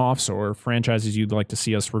one-offs or franchises you'd like to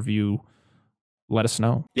see us review, let us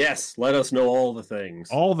know. Yes, let us know all the things.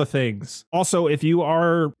 All the things. Also, if you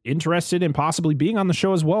are interested in possibly being on the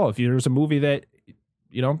show as well, if there's a movie that,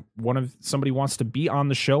 somebody wants to be on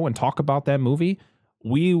the show and talk about that movie,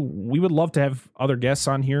 we would love to have other guests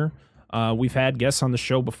on here. We've had guests on the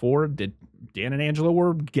show before. Dan and Angela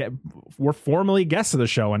were formerly guests of the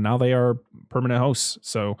show, and now they are permanent hosts.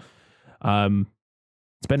 So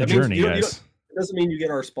it's been a journey, guys. It doesn't mean you get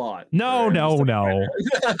our spot. No.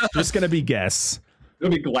 Just going to be guests. It'll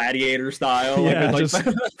be gladiator style. Yeah, just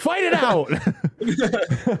fight it out.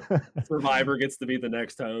 Survivor gets to be the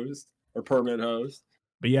next host or permanent host.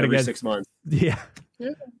 But yet every again, 6 months. Yeah.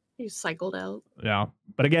 You cycled out. Yeah.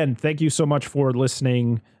 But again, thank you so much for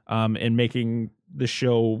listening and making the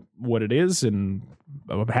show what it is, and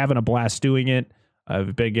having a blast doing it.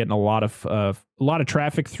 I've been getting a lot of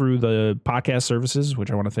traffic through the podcast services,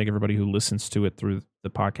 which I want to thank everybody who listens to it through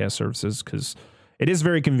the podcast services, because it is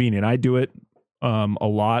very convenient. I do it a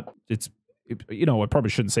lot. I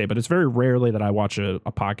probably shouldn't say it, but it's very rarely that I watch a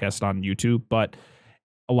podcast on YouTube. But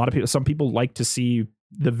some people like to see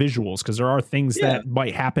the visuals, because there are things that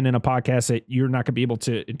might happen in a podcast that you're not going to be able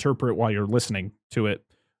to interpret while you're listening to it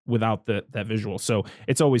without that visual. So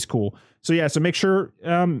it's always cool. So yeah, so make sure,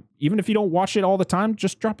 even if you don't watch it all the time,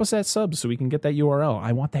 just drop us that sub so we can get that URL.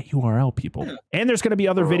 I want that URL, people. Yeah. And there's going to be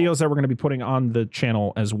other videos that we're going to be putting on the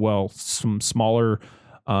channel as well. Some smaller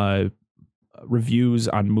reviews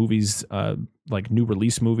on movies, like new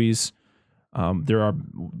release movies. I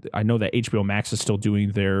know that HBO Max is still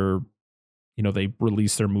doing their, they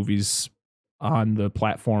release their movies on the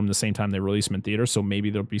platform the same time they release them in theater. So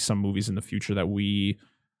maybe there'll be some movies in the future that we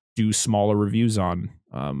do smaller reviews on.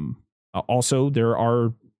 Also, there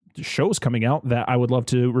are shows coming out that I would love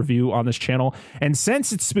to review on this channel. And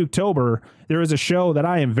since it's Spooktober, there is a show that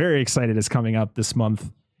I am very excited is coming out this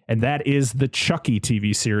month. And that is the Chucky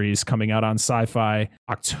TV series coming out on Sci-Fi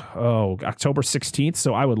October 16th.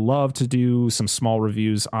 So I would love to do some small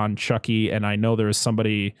reviews on Chucky. And I know there is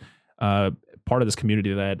somebody, part of this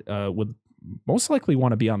community that would most likely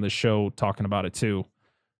want to be on this show talking about it too.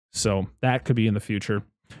 So that could be in the future.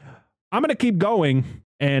 I'm going to keep going,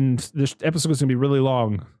 and this episode is going to be really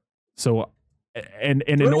long. So, and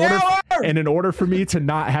in order for me to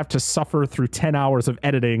not have to suffer through 10 hours of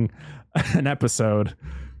editing an episode,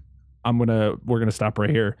 we're going to stop right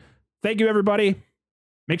here. Thank you, everybody.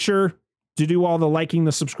 Make sure to do all the liking,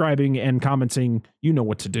 the subscribing, and commenting. You know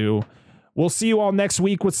what to do. We'll see you all next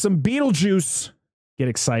week with some Beetlejuice. Get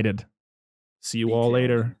excited. See you all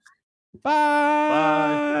later.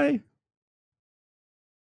 Bye.